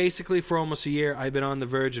 So basically, for almost a year, I've been on the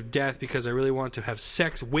verge of death because I really want to have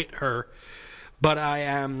sex with her, but I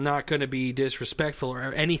am not going to be disrespectful or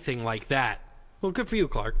anything like that. Well, good for you,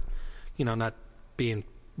 Clark. You know, not being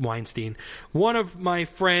Weinstein. One of my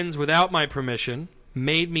friends, without my permission,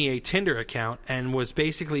 made me a Tinder account and was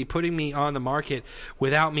basically putting me on the market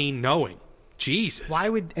without me knowing. Jesus. Why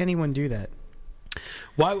would anyone do that?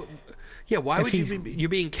 Why? Yeah, why If would you be? You're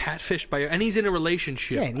being catfished by, and he's in a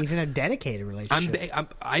relationship. Yeah, and he's in a dedicated relationship.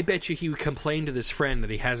 I bet you he would complain to this friend that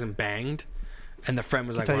he hasn't banged, and the friend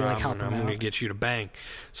was like, thought you well, were, like, I'm helping him going to out. get you to bang.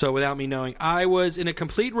 So without me knowing, I was in a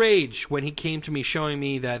complete rage when he came to me showing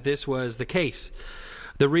me that this was the case.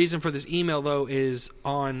 The reason for this email, though, is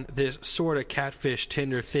on this sort of catfish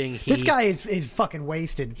Tinder thing. This guy is fucking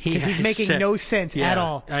wasted because he's making no sense at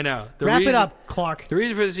all. I know. Wrap it up, Clark. The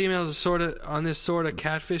reason for this email is on this sort of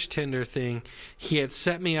catfish Tinder thing. He had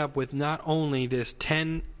set me up with not only this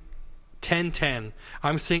 10.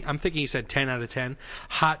 I'm thinking he said 10 out of 10.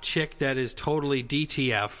 Hot chick that is totally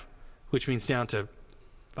DTF, which means down to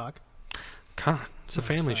Fuck. God, it's a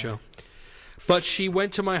family show. But she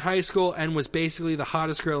went to my high school and was basically the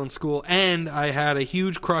hottest girl in school, and I had a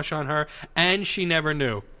huge crush on her, and she never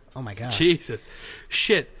knew. Oh, my God. Jesus.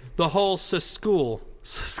 Shit. The whole school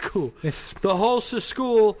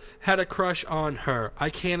had a crush on her. I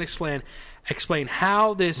can't explain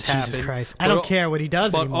how this happened. Jesus Christ. I don't care what he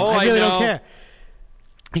does but anymore. all I really know, don't care.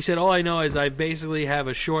 He said, all I know is I basically have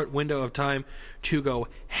a short window of time to go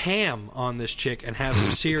ham on this chick and have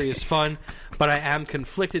some serious fun, but I am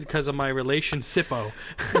conflicted because of my relation-sippo.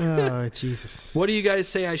 Oh, Jesus. What do you guys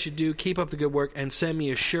say I should do? Keep up the good work and send me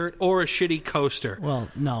a shirt or a shitty coaster. Well,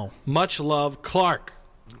 no. Much love, Clark.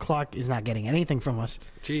 Clark is not getting anything from us.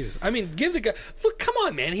 Jesus. I mean, give the guy... Look, come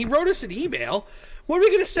on, man. He wrote us an email. What are we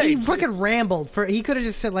going to say? He fucking rambled. He could have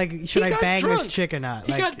just said, like, should I bang drunk. this chick or not?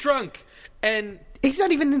 He got drunk, and... He's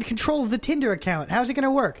not even in control of the Tinder account. How's it going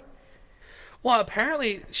to work? Well,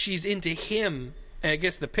 apparently she's into him. I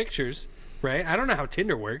guess the pictures, right? I don't know how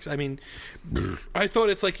Tinder works. I mean, I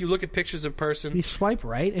thought it's like you look at pictures of a person. You swipe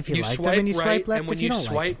right if you like them, swipe and you right, swipe left and when if you don't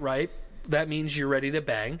swipe like them. right, that means you're ready to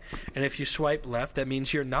bang, and if you swipe left, that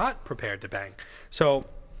means you're not prepared to bang. So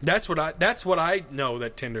that's what I know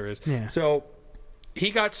that Tinder is. Yeah. So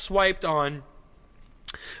he got swiped on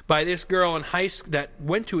by this girl in high school that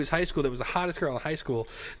went to his high school, that was the hottest girl in high school,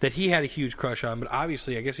 that he had a huge crush on, but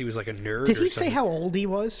obviously I guess he was like a nerd. Did or he something. say how old he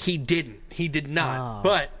was? He didn't. He did not. Oh.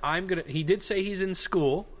 But he did say he's in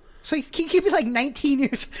school. So he could be like 19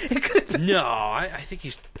 years. It could have been. No, I think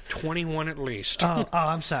he's 21 at least. Oh,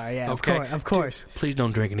 I'm sorry. Yeah, Okay. of course. Please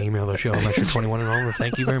don't drink and email the show unless you're 21 and over.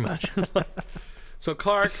 Thank you very much. So,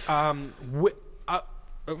 Clark,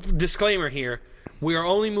 disclaimer here. We are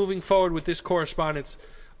only moving forward with this correspondence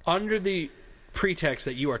under the pretext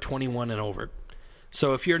that you are 21 and over.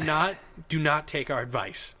 So if you're not, do not take our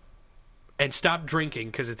advice. And stop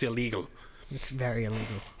drinking because it's illegal. It's very illegal.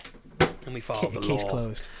 And we follow the law. Case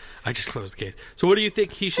closed. I just closed the case. So what do you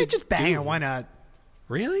think he should Just bang do? her. Why not?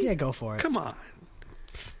 Really? Yeah, go for it. Come on.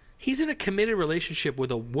 He's in a committed relationship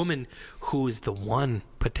with a woman who is the one,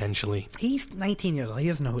 potentially. He's 19 years old. He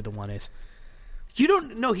doesn't know who the one is. You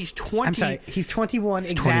don't know he's 20. I'm sorry. He's 21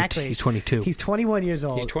 He's exactly. He's 22. He's 21 years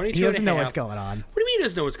old. He's 22 He doesn't and a know half. what's going on. What do you mean he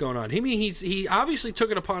doesn't know what's going on? He obviously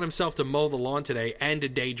took it upon himself to mow the lawn today and to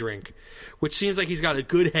day drink, which seems like he's got a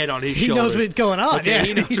good head on his He shoulders. knows what's going on. Okay, Yeah.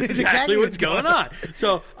 he knows He knows exactly what's going on.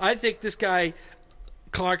 So I think this guy,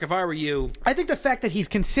 Clark, if I were you... I think the fact that he's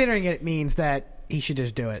considering it means that he should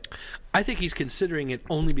just do it. I think he's considering it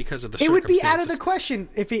only because of the It would be out of circumstances. the question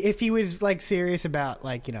if he was like serious about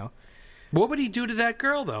like, you know. What would he do to that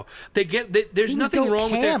girl, though? There's He would nothing go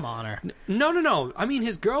wrong with ham that. on her. No. I mean,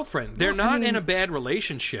 his girlfriend. They're No, I not mean- in a bad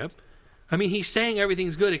relationship. I mean, he's saying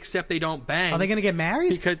everything's good except they don't bang. Are they going to get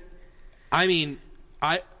married? Because, I mean,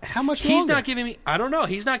 How much he's longer? not giving me. I don't know.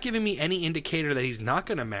 He's not giving me any indicator that he's not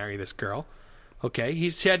going to marry this girl. Okay, he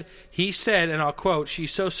said, and I'll quote,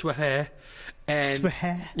 "She's so sweet," and Sweet.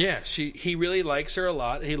 yeah, he really likes her a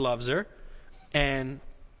lot. He loves her, and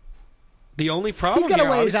The only problem He's got to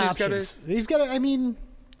here, weigh his obviously, options. He's got to. I mean,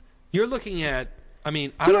 you're looking at. I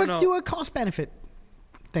mean, I don't know. Do a cost benefit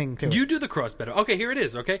thing to it. You do the cross better. Okay, here it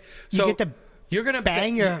is. Okay, so you get to you're gonna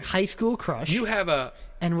bang your high school crush. You have a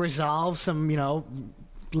and resolve some,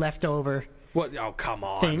 leftover. what? Oh, come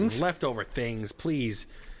on, things. Leftover things, please.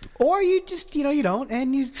 Or you just, you don't,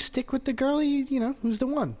 and you stick with the girl, who's the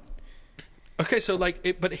one. Okay, so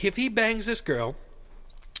but if he bangs this girl,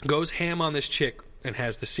 goes ham on this chick, and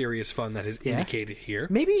has the serious fun that is indicated here.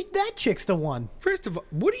 Maybe that chick's the one. First of all,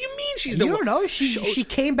 what do you mean she's the You one? don't know. She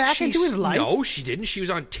came back into his life. No, she didn't. She was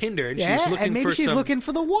on Tinder, and she Yeah, was looking and maybe for she's some. looking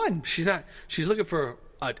for the one. She's not. She's looking for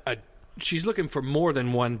she's looking for more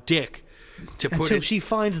than one dick to put Until in. she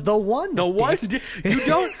finds the one. The one dick. you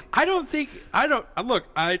don't. I don't think. I don't. Look.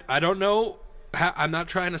 I don't know. I'm not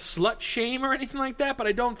trying to slut shame or anything like that, but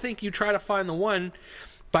I don't think you try to find the one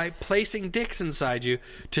by placing dicks inside you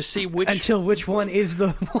to see which. Until which one is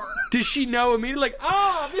the one. Does she know immediately?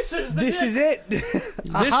 Like, this is the. This dick. is it. This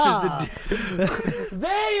is the.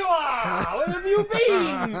 There you are. Where have you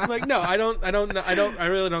been? Like, no, I don't. I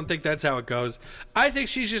really don't think that's how it goes. I think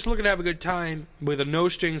she's just looking to have a good time with a no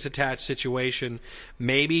strings attached situation.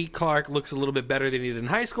 Maybe Clark looks a little bit better than he did in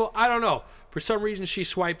high school. I don't know. For some reason, she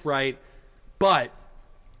swiped right, but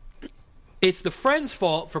it's the friend's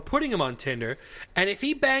fault for putting him on Tinder. And if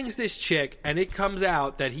he bangs this chick and it comes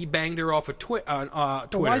out that he banged her off of Twitter,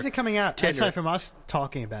 But why is it coming out Tinder. aside from us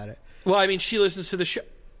talking about it? Well, I mean, she listens to the show.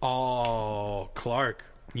 Oh, Clark,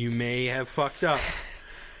 you may have fucked up.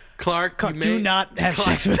 Clark, Clark, you may do not have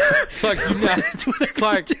sex with her. Clark, do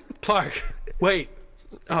not. Clark, wait.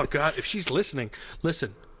 Oh God, if she's listening,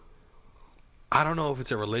 listen. I don't know if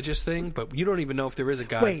it's a religious thing, but you don't even know if there is a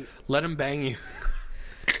God. Wait. Let him bang you.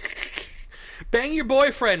 Bang your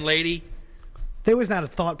boyfriend, lady. There was not a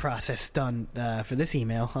thought process done for this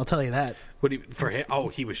email. I'll tell you that. For him? Oh,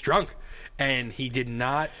 he was drunk, and he did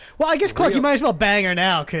not. Well, I guess Clark, you might as well bang her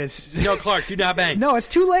now, because No, Clark, do not bang. no, it's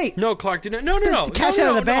too late. No, Clark, do not. No. The cat's out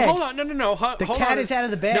of the bag. Hold on. No. The cat is out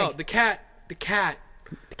of the bag. No, the cat. The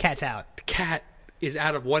cat's out. The cat is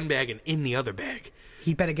out of one bag and in the other bag.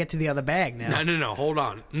 He better get to the other bag now. No. Hold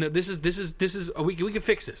on. No, this is. We can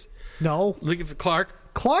fix this. No, Look at Clark.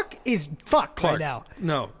 Clark is fucked Clark. right now.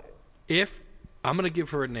 No. If I'm gonna give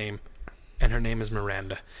her a name, and her name is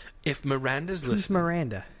Miranda. If Miranda's Who's listening,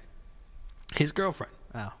 Miranda? his girlfriend.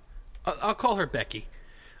 Oh, I'll call her Becky.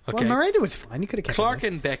 Okay. well, Miranda was fine. You could have kept Clark her.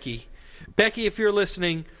 and Becky. Becky, if you're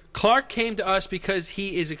listening, Clark came to us because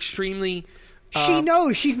he is extremely. She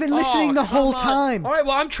knows. She's been listening the whole come on. time. All right.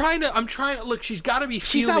 Well, I'm trying to look. She's got to be.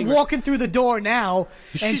 She's feeling not walking through the door now.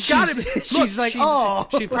 And She's got to be. She's like, oh.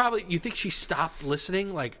 She probably. You think she stopped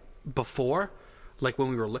listening like before, like when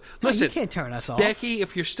we were. No, Listen, you can't turn us off. Becky,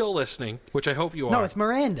 if you're still listening, which I hope you are. No, it's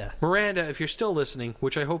Miranda. Miranda, if you're still listening,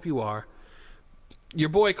 which I hope you are. Your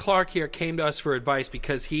boy Clark here came to us for advice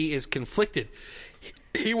because he is conflicted.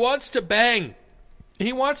 He wants to bang.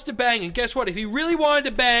 He wants to bang, and guess what? If he really wanted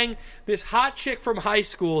to bang this hot chick from high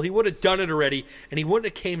school, he would have done it already, and he wouldn't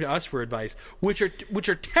have came to us for advice, which are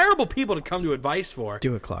terrible people to come to advice for.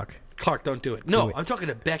 Do it, Clark. Clark, don't do it. No, Do it. I'm talking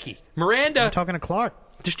to Becky. Miranda, I'm talking to Clark.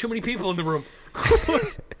 there's too many people in the room.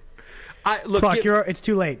 Look, Clark, it's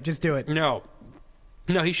too late. Just do it. No,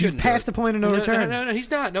 he shouldn't. You've passed do it. the point of no return. No, he's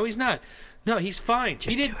not. No, he's not. No, he's fine.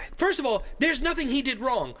 He did. do it. First of all, there's nothing he did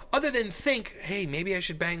wrong other than think, hey, maybe I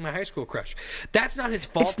should bang my high school crush. That's not his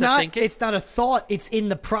fault It's to not. think it. It's not a thought. It's in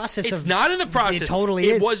the process. It's of. not in the process. It totally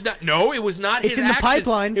is. It was not. No, it was not It's his in the action.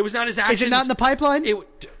 pipeline. It was not his action. Is it not in the pipeline?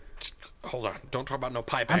 Hold on. Don't talk about no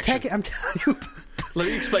pipe I'm actions. telling you. Let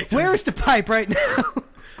me explain something. Where is the pipe right now?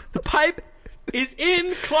 The pipe is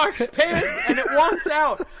in Clark's pants and it wants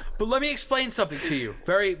out. But let me explain something to you.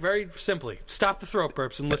 Very, very simply. Stop the throat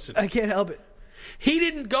burps and listen. I can't help it. He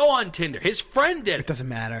didn't go on Tinder. His friend did It it. doesn't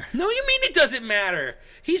matter. No, you mean it doesn't matter.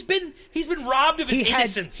 He's been robbed of his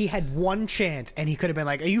innocence. He had one chance, and he could have been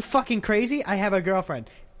like, "Are you fucking crazy? I have a girlfriend."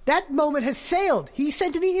 That moment has sailed. He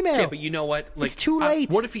sent an email. Yeah, but you know what? Like, It's too late.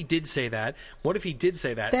 What if he did say that? What if he did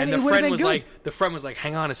say that? Then And it the would've friend been was good. like,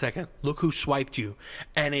 hang on a second. Look who swiped you.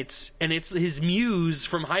 And it's his muse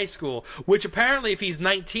from high school, which apparently if he's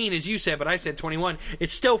 19, as you said, but I said 21,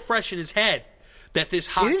 it's still fresh in his head. That this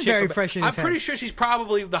hot It is chick very from- fresh in his I'm pretty head. sure she's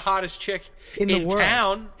probably the hottest chick In the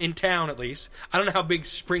world. in town at least. I don't know how big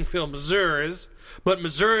Springfield, Missouri is, but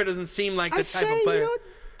Missouri doesn't seem like the I type say, of player.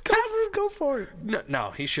 go for it.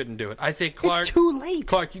 No, he shouldn't do it. I think Clark. It's too late.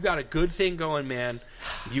 Clark, you got a good thing going, man.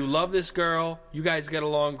 You love this girl. You guys get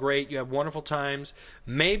along great. You have wonderful times.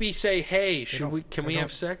 Maybe say, hey, can we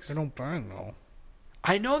have sex? They don't burn though.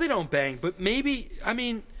 I know they don't bang, but maybe. I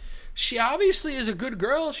mean, she obviously is a good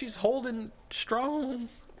girl. She's holding strong.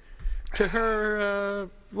 to her.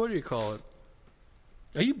 What do you call it?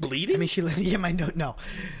 Are you bleeding? I mean, yeah, my note. No,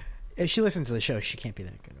 if she listens to the show, she can't be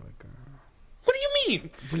that good of a girl. What do you mean?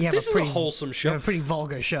 This is a wholesome show. We have a pretty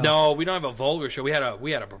vulgar show. No, we don't have a vulgar show. We had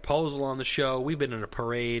a proposal on the show. We've been in a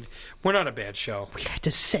parade. We're not a bad show. We had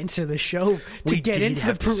to censor the show to get into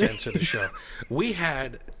the parade. We did have to censor the show. We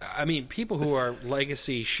had. I mean, people who are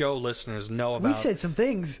legacy show listeners know about. We said some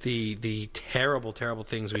things. The terrible, terrible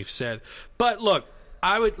things we've said. But look,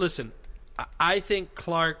 I would listen. I think,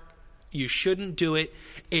 Clark, you shouldn't do it.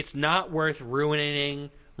 It's not worth ruining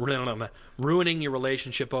your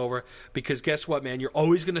relationship over, because guess what, man? You're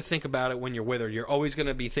always going to think about it when you're with her. You're always going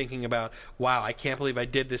to be thinking about, wow, I can't believe I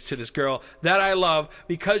did this to this girl that I love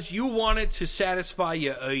because you wanted to satisfy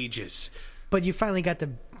your urges. But you finally got to,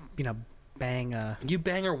 bang. You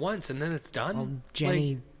bang her once and then it's done.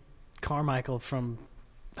 Jenny Carmichael from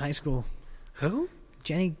high school. Who?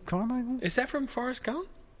 Jenny Carmichael? Is that from Forrest Gump?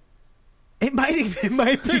 It might be.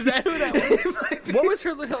 Is that who that was? What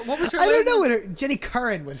was her? I don't know what her. Jenny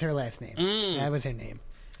Curran was her last name. That was her name.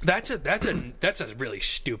 That's a really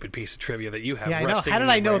stupid piece of trivia that you have. Yeah, I know. How did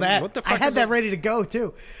I know that? What the fuck I had that ready to go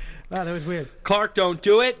too. Wow, that was weird. Clark, don't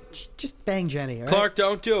do it. Just bang Jenny. All right? Clark,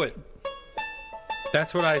 don't do it.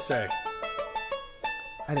 That's what I say.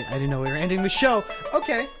 I didn't know we were ending the show.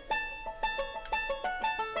 Okay.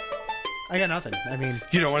 I got nothing. I mean,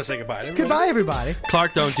 you don't want to say goodbye to everybody? Goodbye, everybody.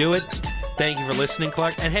 Clark, don't do it. Thank you for listening,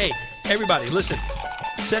 Clark. And hey, everybody, listen.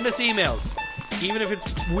 Send us emails, even if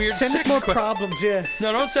it's weird. Send us more problems. Yeah.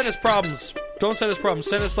 No, don't send us problems. Don't send us problems.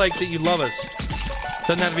 Send us like that you love us.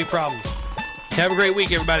 Doesn't have to be problems. Have a great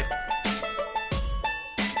week, everybody.